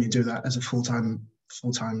I can only do that as a full-time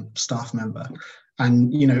staff member.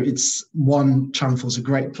 And it's Channel 4's a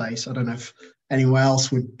great place. I don't know if anyone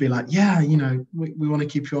else would be like, yeah, we want to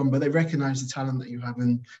keep you on, but they recognize the talent that you have,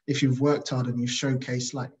 and if you've worked hard and you've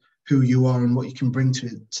showcased like who you are and what you can bring to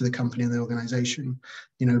the company and the organization,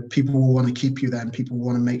 people will want to keep you there, and people will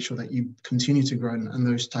want to make sure that you continue to grow and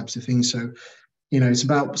those types of things. So it's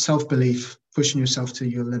about self-belief, pushing yourself to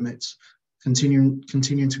your limits, continuing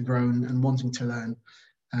to grow and wanting to learn.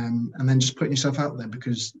 And then just putting yourself out there,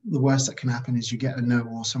 because the worst that can happen is you get a no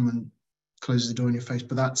or someone closes the door in your face,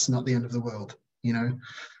 but that's not the end of the world,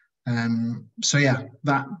 So yeah,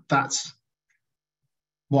 that's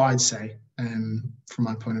what I'd say from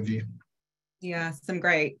my point of view. Yeah, some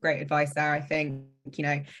great advice there. I think,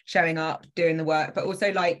 showing up, doing the work, but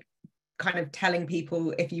also like kind of telling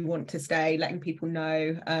people if you want to stay, letting people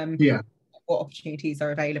know what opportunities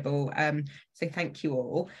are available. So thank you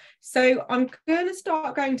all. So I'm going to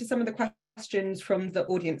start going to some of the questions from the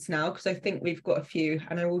audience now, because I think we've got a few,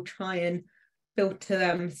 and I will try and filter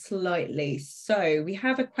them slightly. So we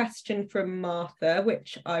have a question from Martha,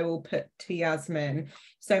 which I will put to Yasmin.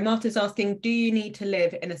 So Martha's asking, do you need to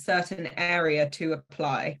live in a certain area to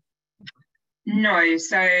apply? No,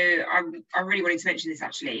 so I really wanted to mention this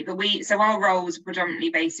actually, but our roles are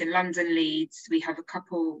predominantly based in London, Leeds. We have a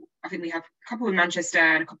couple in Manchester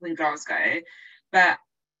and a couple in Glasgow, but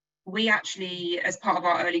we actually, as part of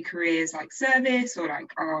our early careers like service or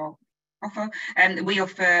like our offer, we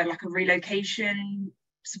offer like a relocation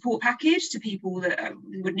support package to people that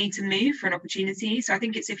would need to move for an opportunity. So I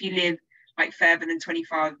think it's if you live like further than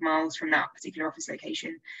 25 miles from that particular office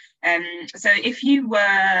location. So if you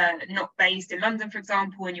were not based in London, for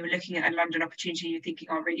example, and you were looking at a London opportunity, you're thinking,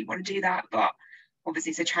 I really want to do that, but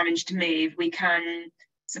obviously it's a challenge to move, we can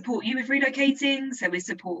support you with relocating. So we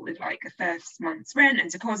support with like a first month's rent and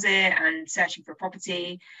deposit and searching for a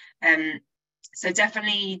property. So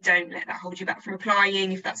definitely don't let that hold you back from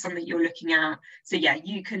applying if that's something you're looking at. So yeah,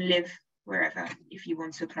 you can live wherever. If you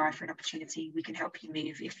want to apply for an opportunity, we can help you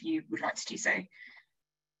move if you would like to do so.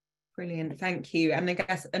 Brilliant, thank you. And I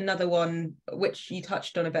guess another one which you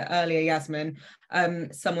touched on a bit earlier, Yasmin,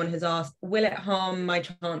 someone has asked, will it harm my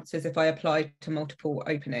chances if I apply to multiple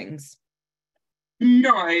openings?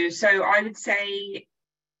 No, so I would say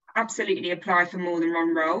absolutely apply for more than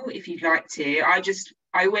one role if you'd like to.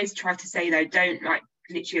 I always try to say though, don't like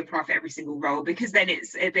literally apply for every single role, because then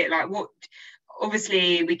it's a bit like, what,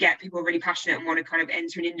 obviously we get people really passionate and want to kind of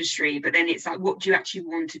enter an industry, but then it's like, what do you actually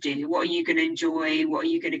want to do? What are you going to enjoy? What are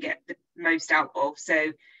you going to get the most out of?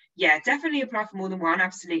 So yeah, definitely apply for more than one,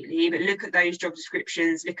 absolutely. But look at those job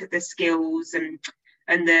descriptions, look at the skills and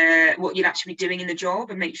what you'll actually be doing in the job,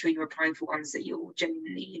 and make sure you're applying for ones that you'll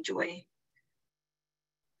genuinely enjoy.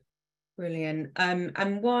 Brilliant.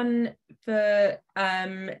 And one for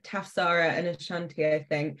Taf, Sarah and Ashanti, I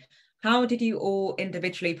think. How did you all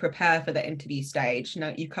individually prepare for the interview stage?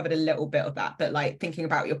 Now, you covered a little bit of that, but like thinking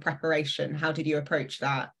about your preparation, how did you approach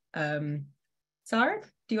that? Sarah,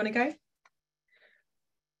 do you want to go?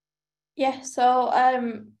 Yeah, so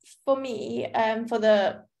for me, for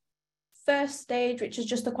the first stage, which is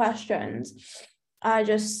just the questions, I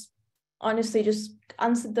just honestly just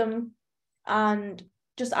answered them and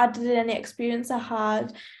just added in any experience I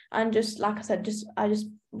had, and just like I said, I just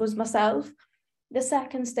was myself. The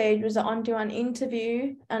second stage was an on-demand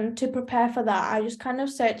interview, and to prepare for that, I just kind of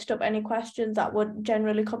searched up any questions that would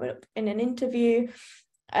generally come up in an interview,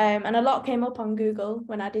 and a lot came up on Google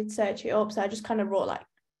when I did search it up, so I just kind of wrote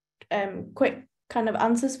like quick kind of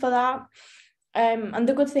answers for that. And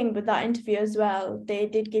the good thing with that interview as well, they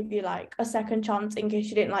did give you like a second chance in case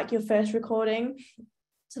you didn't like your first recording.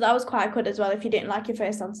 So that was quite good as well. If you didn't like your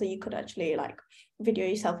first answer, you could actually like video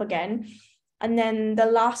yourself again. And then the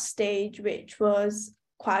last stage, which was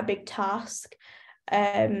quite a big task.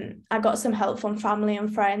 I got some help from family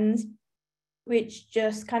and friends, which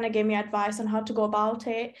just kind of gave me advice on how to go about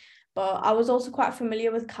it. But I was also quite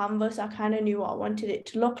familiar with Canvas. I kind of knew what I wanted it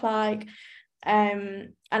to look like.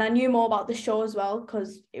 And I knew more about the show as well,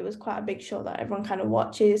 because it was quite a big show that everyone kind of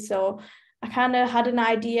watches. So I kind of had an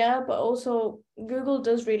idea, but also Google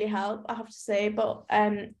does really help, I have to say. But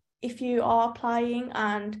if you are applying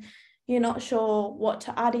and you're not sure what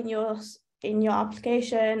to add in your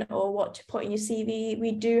application or what to put in your CV,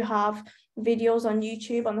 we do have videos on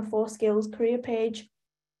YouTube on the 4Skills career page,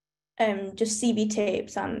 just CV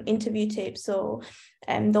tips and interview tips. So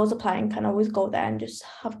those applying can always go there and just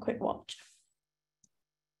have a quick watch.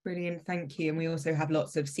 Brilliant, thank you. And we also have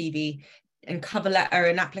lots of CV and cover letter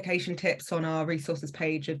and application tips on our resources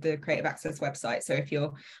page of the Creative Access website. So if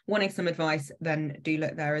you're wanting some advice, then do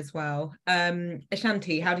look there as well.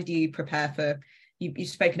 Ashanti, how did you prepare for, you've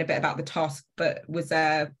spoken a bit about the task, but was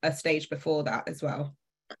there a stage before that as well?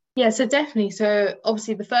 Yeah, so definitely. So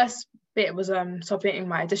obviously the first bit was submitting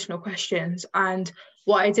my additional questions, and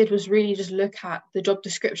what I did was really just look at the job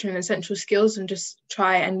description and essential skills and just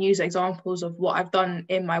try and use examples of what I've done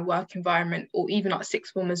in my work environment, or even at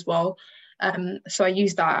sixth form as well. So I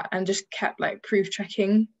used that and just kept like proof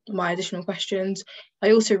checking my additional questions.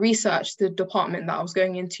 I also researched the department that I was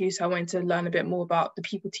going into, so I wanted to learn a bit more about the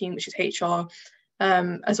people team, which is HR,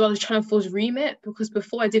 as well as Channel 4's remit, because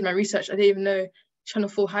before I did my research, I didn't even know Channel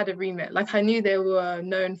 4 had a remit. Like, I knew they were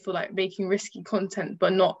known for like making risky content,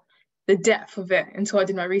 but not the depth of it until I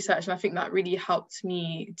did my research. And I think that really helped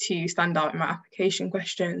me to stand out in my application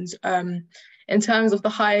questions. In terms of the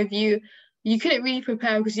higher view, you couldn't really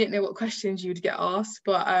prepare because you didn't know what questions you would get asked,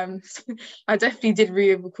 but I definitely did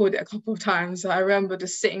re-record it a couple of times. I remember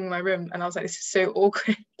just sitting in my room and I was like, this is so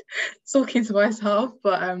awkward talking to myself,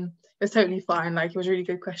 but it was totally fine. Like, it was really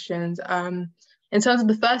good questions. In terms of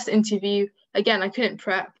the first interview, again, I couldn't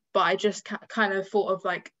prep, but I just kind of thought of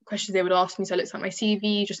like questions they would ask me. So I looked at my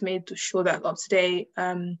CV, just made sure that up to date,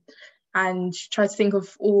 and tried to think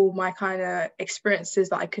of all my kind of experiences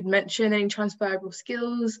that I could mention, any transferable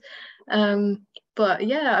skills. But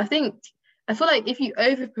yeah, I feel like if you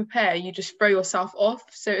over prepare, you just throw yourself off.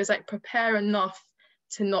 So it's like, prepare enough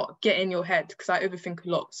to not get in your head, because I overthink a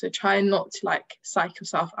lot. So try not to like psych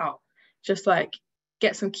yourself out. Just like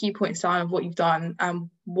get some key points down of what you've done and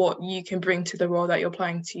what you can bring to the role that you're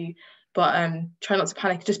applying to. But try not to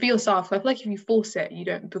panic. Just be yourself. I feel like if you force it, you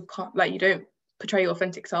don't portray your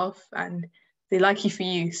authentic self, and they like you for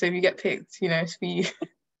you. So if you get picked, it's for you.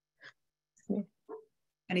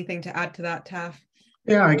 Anything to add to that, Taff?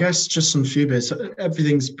 Yeah, I guess just some few bits.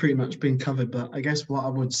 Everything's pretty much been covered, but I guess what I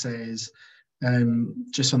would say is,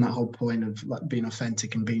 just on that whole point of like being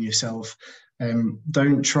authentic and being yourself,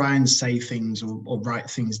 don't try and say things or write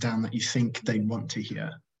things down that you think they want to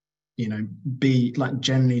hear. Be like,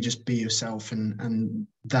 generally just be yourself, and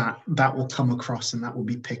that will come across and that will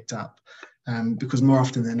be picked up. Because more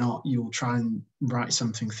often than not, you'll try and write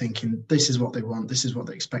something thinking this is what they want, this is what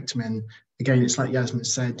they expect from me. Again, it's like Yasmin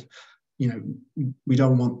said, we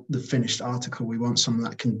don't want the finished article. We want someone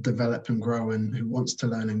that can develop and grow and who wants to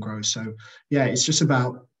learn and grow. So yeah, it's just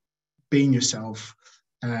about being yourself,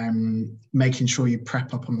 making sure you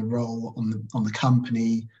prep up on the role, on the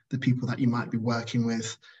company, the people that you might be working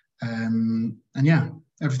with, and yeah,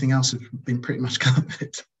 everything else has been pretty much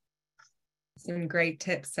covered. Some great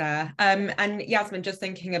tips there. And Yasmin, just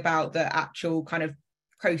thinking about the actual kind of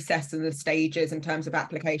process and the stages in terms of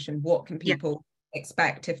application, what can people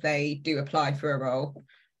expect if they do apply for a role?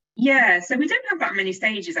 Yeah, so we don't have that many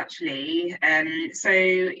stages actually. So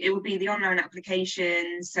it will be the online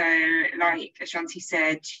application. So like Ashanti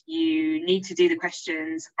said, you need to do the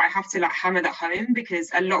questions. I have to like hammer that home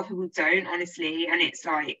because a lot of people don't, honestly, and it's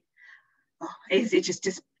like, it's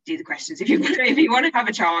just do the questions. If you want to have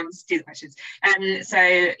a chance, do the questions.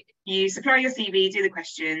 So you supply your CV, do the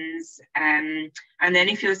questions, and then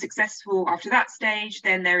if you're successful after that stage,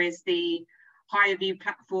 then there is the higher view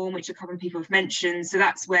platform, which a couple of people have mentioned. So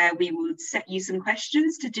that's where we would set you some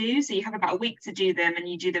questions to do. So you have about a week to do them, and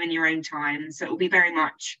you do them in your own time. So it will be very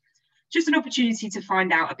much just an opportunity to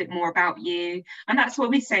find out a bit more about you. And that's what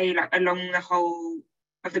we say, like, along the whole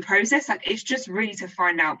of the process, like, it's just really to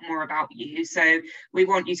find out more about you. So we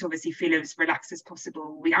want you to obviously feel as relaxed as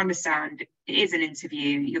possible. We understand it is an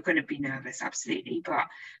interview, you're going to be nervous, absolutely, but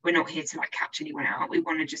we're not here to like catch anyone out. We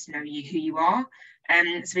want to just know you, who you are.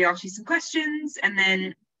 So we ask you some questions, and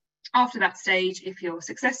then after that stage, if you're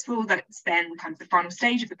successful, that's then kind of the final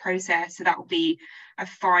stage of the process. So that will be a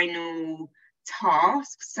final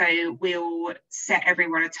tasks. So we'll set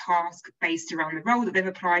everyone a task based around the role that they've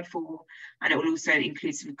applied for, and it will also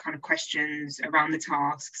include some kind of questions around the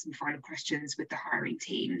tasks and final questions with the hiring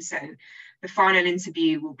team. So the final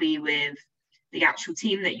interview will be with the actual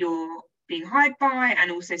team that you're being hired by, and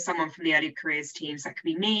also someone from the early careers teams. That could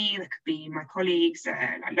be me, that could be my colleagues,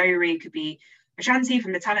 like Lowry, it could be Ashanti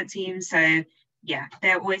from the talent team. So yeah,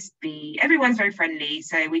 there'll always be, everyone's very friendly,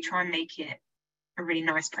 so we try and make it a really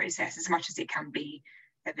nice process as much as it can be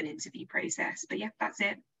of an interview process. But yeah, that's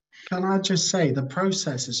it. Can I just say the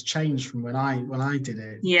process has changed from when I did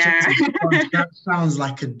it? Yeah. That sounds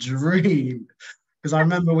like a dream, because I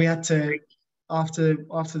remember we had to, after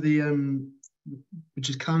the which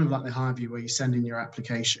is kind of like the Highview where you send in your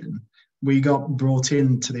application, we got brought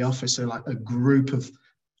into the office, so like a group of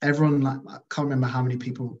everyone, like I can't remember how many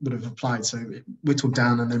people would have applied, so it whittled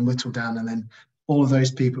down and then all of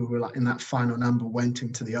those people who were like in that final number went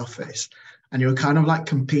into the office, and you were kind of like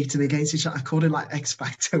competing against each other. I called it like X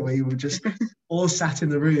Factor, where you were just all sat in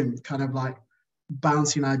the room kind of like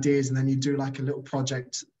bouncing ideas, and then you do like a little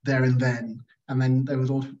project there and then there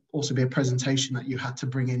would also be a presentation that you had to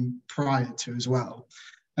bring in prior to as well.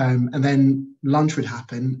 And then lunch would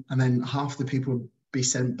happen, and then half the people would be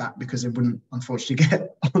sent back because they wouldn't unfortunately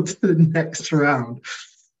get onto the next round.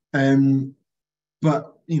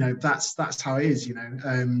 But you know, that's how it is, you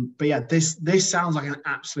know. But yeah, this sounds like an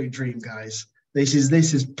absolute dream, guys. This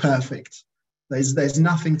is perfect. There's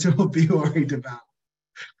nothing to be worried about.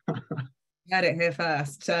 Heard it here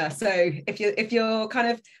first. So if you're kind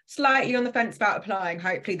of slightly on the fence about applying,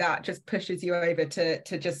 hopefully that just pushes you over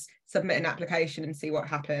to just submit an application and see what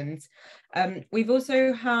happens. We've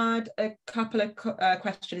also had a couple of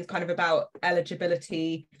questions kind of about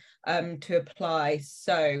eligibility to apply.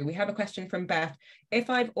 So we have a question from Beth. If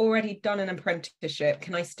I've already done an apprenticeship,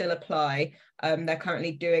 can I still apply? They're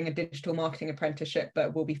currently doing a digital marketing apprenticeship,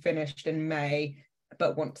 but will be finished in May,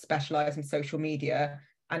 but want to specialise in social media.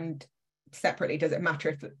 And separately, does it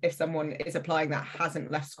matter if someone is applying that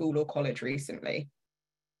hasn't left school or college recently?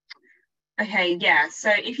 Okay, yeah. So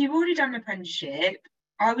if you've already done an apprenticeship,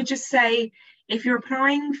 I would just say if you're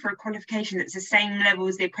applying for a qualification that's the same level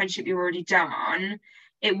as the apprenticeship you've already done,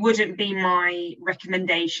 it wouldn't be my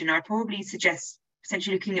recommendation. I'd probably suggest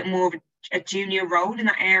potentially looking at more of a junior role in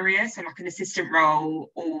that area, so like an assistant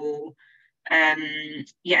role or an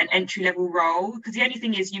entry-level role, because the only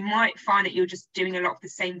thing is you might find that you're just doing a lot of the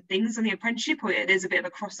same things on the apprenticeship, or there's a bit of a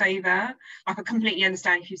crossover. Like, I completely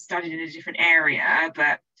understand if you've studied in a different area,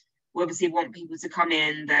 but we obviously want people to come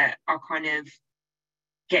in that are kind of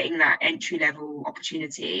getting that entry-level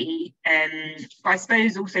opportunity. But I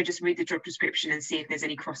suppose also just read the job description and see if there's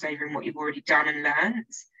any crossover in what you've already done and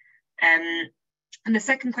learnt. And the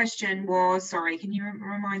second question was, sorry, can you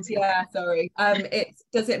remind me? Yeah, sorry.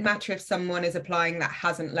 Does it matter if someone is applying that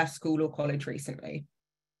hasn't left school or college recently?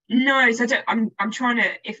 No, so I'm trying to,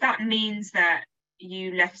 if that means that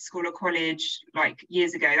you left school or college like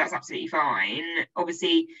years ago, that's absolutely fine.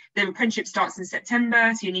 Obviously, the apprenticeship starts in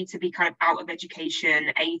September, so you need to be kind of out of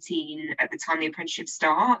education, 18 at the time the apprenticeship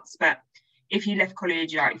starts. But if you left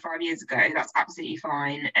college like 5 years ago, that's absolutely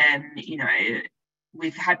fine. You know,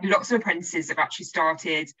 we've had lots of apprentices that have actually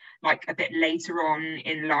started like a bit later on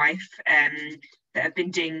in life, that have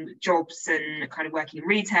been doing jobs and kind of working in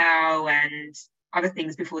retail and other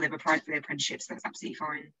things before they've applied for their apprenticeships. That's absolutely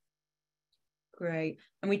fine. Great.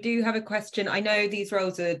 And we do have a question. I know these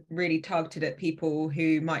roles are really targeted at people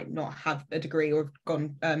who might not have a degree or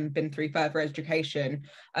been through further education.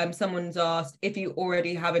 Someone's asked, if you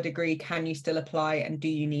already have a degree, can you still apply, and do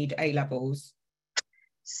you need A levels?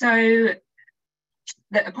 So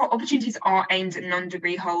the opportunities are aimed at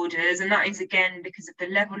non-degree holders, and that is again because of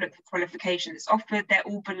the level of the qualification that's offered. They're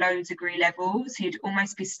all below degree level, so you'd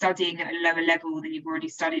almost be studying at a lower level than you've already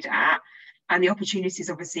studied at. And the opportunities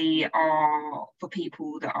obviously are for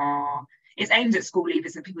people that are, it's aimed at school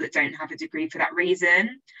leavers and people that don't have a degree for that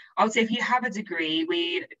reason. I would say if you have a degree,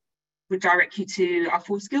 we would direct you to our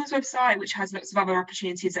Full Skills website, which has lots of other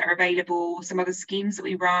opportunities that are available, some other schemes that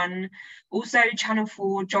we run. Also, Channel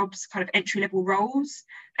 4 jobs, kind of entry-level roles,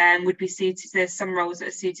 would be suited. There's some roles that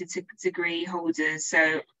are suited to degree holders,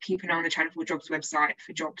 so keep an eye on the Channel 4 jobs website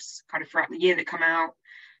for jobs kind of throughout the year that come out.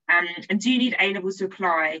 And do you need A levels to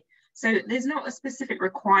apply? So there's not a specific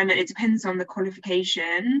requirement. It depends on the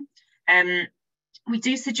qualification. We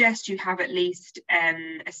do suggest you have at least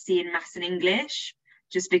a C in Maths and English,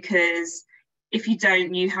 just because if you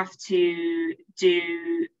don't, you have to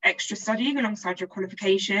do extra studying alongside your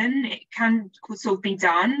qualification. It can sort of be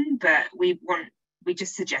done, but we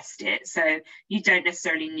just suggest it. So you don't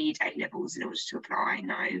necessarily need A levels in order to apply,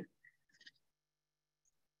 no.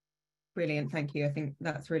 Brilliant, thank you. I think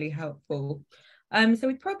that's really helpful. So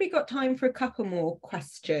we've probably got time for a couple more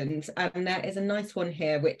questions, and there is a nice one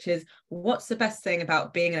here, which is, what's the best thing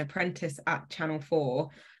about being an apprentice at Channel 4?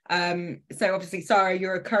 So obviously, Sarah,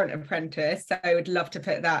 you're a current apprentice, so I would love to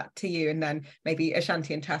put that to you, and then maybe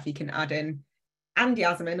Ashanti and Taff, you can add in, and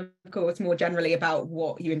Yasmin, of course, more generally about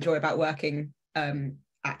what you enjoy about working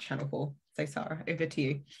at Channel 4. So Sarah, over to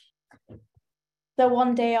you. The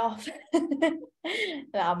one day off.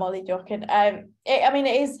 No, I'm only joking. I mean,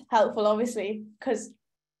 it is helpful, obviously, because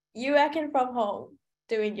you working from home,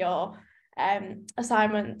 doing your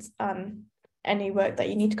assignments and any work that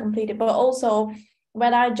you need to complete it. But also,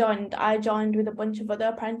 when I joined with a bunch of other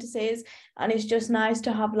apprentices, and it's just nice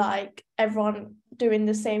to have like everyone doing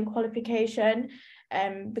the same qualification,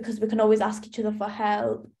 because we can always ask each other for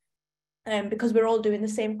help, because we're all doing the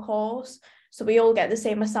same course. So we all get the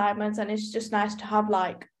same assignments, and it's just nice to have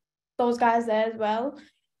like those guys there as well.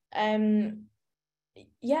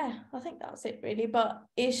 Yeah, I think that's it really. But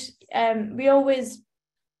it's we always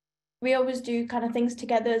do kind of things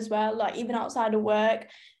together as well. Like even outside of work,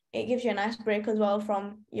 it gives you a nice break as well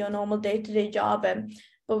from your normal day-to-day job.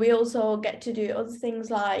 But we also get to do other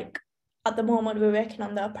things, like at the moment we're working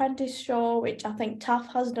on the Apprentice show, which I think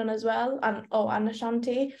Taff has done as well, and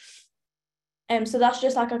Ashanti. So that's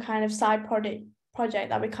just like a kind of side project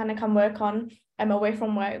that we kind of can work on away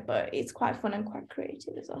from work, but it's quite fun and quite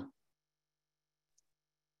creative as well.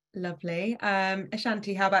 Lovely.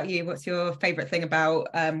 Ashanti, how about you? What's your favourite thing about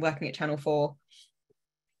working at Channel 4?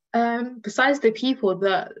 Besides the people,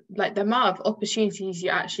 the amount of opportunities you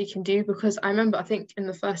actually can do, because I remember, I think in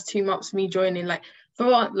the first 2 months of me joining, like for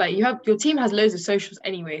what, like you have, your team has loads of socials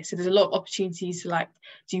anyway, so there's a lot of opportunities to like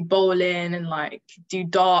do bowling and like do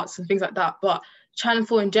darts and things like that. But Channel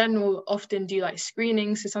 4 in general often do like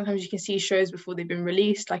screenings, so sometimes you can see shows before they've been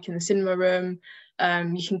released, like in the cinema room.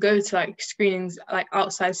 You can go to like screenings like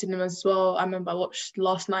outside cinemas as well. I remember I watched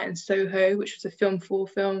Last Night in Soho, which was a Film 4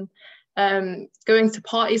 film. Going to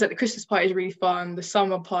parties, like the Christmas party is really fun, the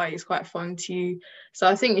summer party is quite fun too. So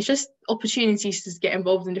I think it's just opportunities to get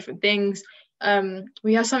involved in different things.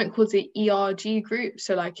 We have something called the ERG group,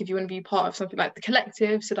 so like if you want to be part of something like the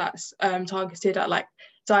collective, so that's targeted at like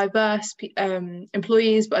diverse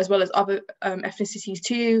employees, but as well as other ethnicities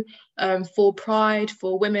too, for Pride,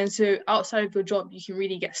 for women. So outside of your job you can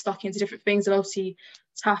really get stuck into different things, and obviously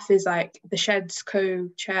Taff is like the Shed's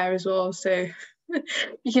co-chair as well, so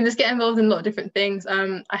you can just get involved in a lot of different things.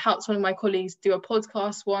 I helped one of my colleagues do a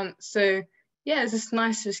podcast once, so yeah, it's just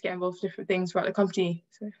nice to just get involved in different things throughout the company.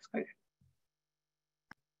 So it's quite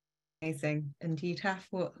amazing. And you, Taff,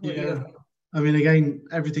 what yeah. I mean, again,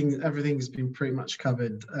 everything's been pretty much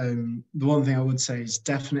covered. The one thing I would say is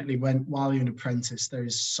definitely while you're an apprentice, there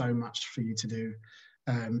is so much for you to do.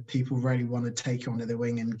 People really want to take you under their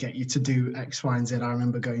wing and get you to do X, Y, and Z. I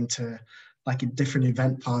remember going to like at different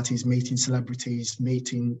event parties, meeting celebrities,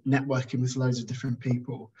 networking with loads of different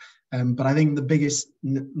people. But I think the biggest,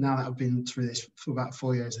 now that I've been through this for about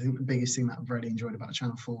 4 years, I think the biggest thing that I've really enjoyed about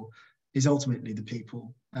Channel 4 is ultimately the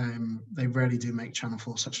people. They really do make Channel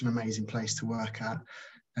 4 such an amazing place to work at.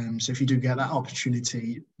 So if you do get that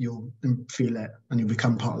opportunity, you'll feel it and you'll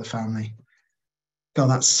become part of the family. God,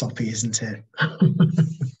 that's soppy, isn't it?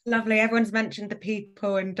 Lovely. Everyone's mentioned the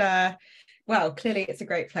people, and well, clearly it's a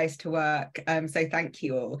great place to work. So thank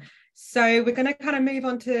you all. So we're going to kind of move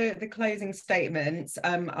on to the closing statements.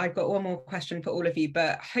 I've got one more question for all of you,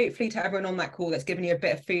 but hopefully to everyone on that call that's given you a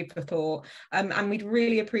bit of food for thought. And we'd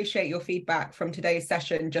really appreciate your feedback from today's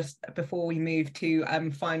session just before we move to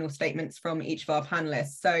final statements from each of our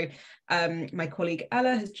panelists. So my colleague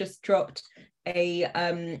Ella has just dropped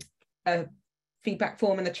a feedback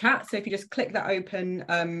form in the chat. So if you just click that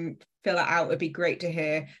open, fill it out, it'd be great to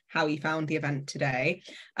hear how you found the event today.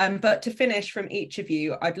 But to finish from each of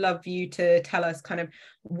you, I'd love you to tell us kind of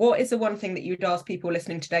what is the one thing that you'd ask people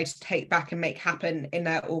listening today to take back and make happen in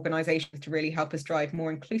their organisations to really help us drive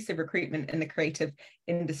more inclusive recruitment in the creative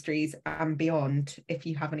industries and beyond, if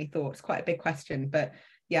you have any thoughts. Quite a big question, but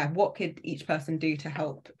yeah, what could each person do to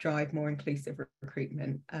help drive more inclusive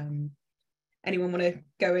recruitment? Anyone want to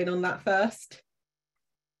go in on that first?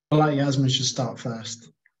 I like Yasmin should start first.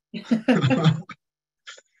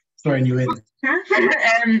 Throwing you in.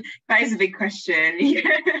 That is a big question.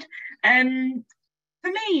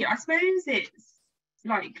 For me, I suppose it's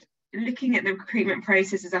like looking at the recruitment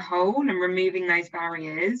process as a whole and removing those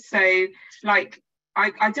barriers. So like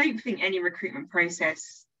I don't think any recruitment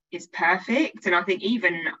process is perfect, and I think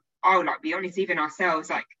even I'll like be honest, even ourselves,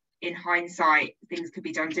 like in hindsight things could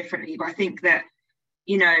be done differently, but I think that,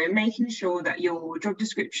 you know, making sure that your job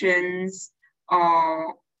descriptions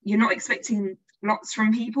are, you're not expecting lots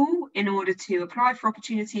from people in order to apply for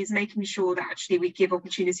opportunities, making sure that actually we give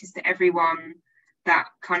opportunities to everyone that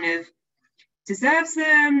kind of deserves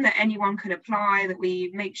them, that anyone can apply, that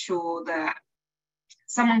we make sure that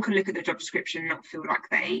someone can look at the job description and not feel like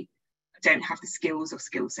they don't have the skills or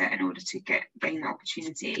skill set in order to gain the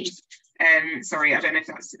opportunity. Sorry, I don't know if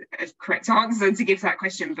that's a correct answer to give to that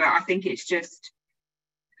question, but I think it's just,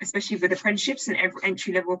 especially with apprenticeships and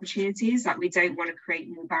entry-level opportunities, that we don't want to create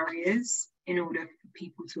more barriers in order for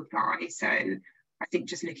people to apply. So I think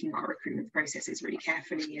just looking at our recruitment processes really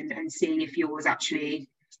carefully and seeing if yours actually,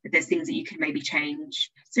 if there's things that you could maybe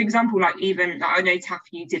change. So example, like even, like I know Taff,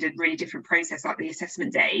 you did a really different process, like the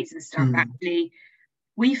assessment days and stuff. Actually,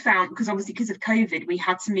 we found, because obviously because of COVID, we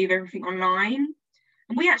had to move everything online.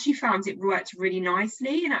 And we actually found it worked really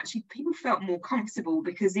nicely, and actually people felt more comfortable,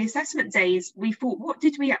 because the assessment days, we thought, what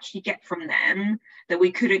did we actually get from them that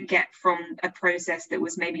we couldn't get from a process that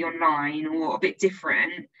was maybe online or a bit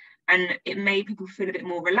different? And it made people feel a bit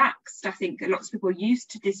more relaxed. I think lots of people are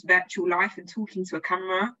used to this virtual life and talking to a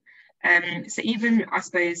camera. So even, I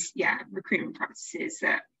suppose, yeah, recruitment practices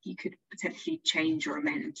that you could potentially change or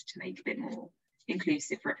amend to make a bit more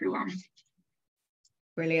inclusive for everyone.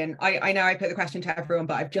 Brilliant. I know I put the question to everyone,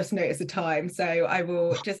 but I've just noticed the time, so I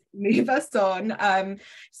will just move us on.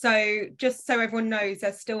 So just so everyone knows,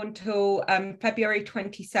 there's still until February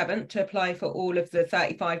 27th to apply for all of the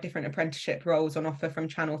 35 different apprenticeship roles on offer from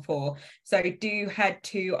Channel 4. So do head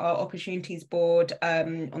to our opportunities board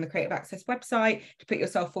on the Creative Access website to put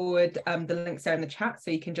yourself forward. The links are in the chat,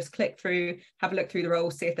 so you can just click through, have a look through the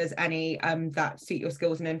roles, see if there's any that suit your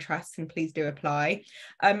skills and interests, and please do apply.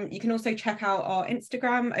 You can also check out our Instagram.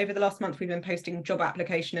 Over the last month, we've been posting job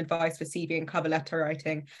application advice for CV and cover letter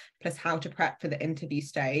writing, plus how to prep for the interview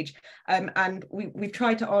stage. And we've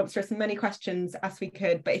tried to answer as many questions as we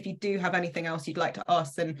could, but if you do have anything else you'd like to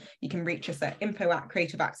ask, then you can reach us at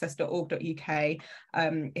info@creativeaccess.org.uk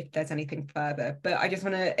if there's anything further. But I just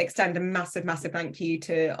want to extend a massive thank you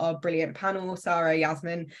to our brilliant panel, Sarah,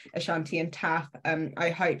 Yasmin, Ashanti and Taff. I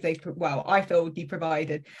hope I feel you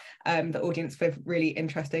provided the audience with really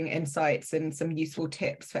interesting insights and some useful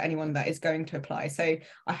tips for anyone that is going to apply. So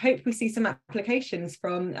I hope we see some applications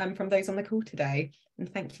from those on the call today. And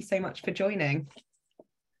thank you so much for joining.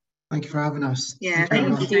 Thank you for having us. Yeah,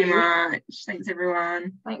 thank you so much. Thanks,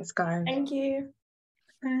 everyone. Thanks, guys. Thank you.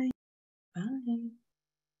 Bye. Bye.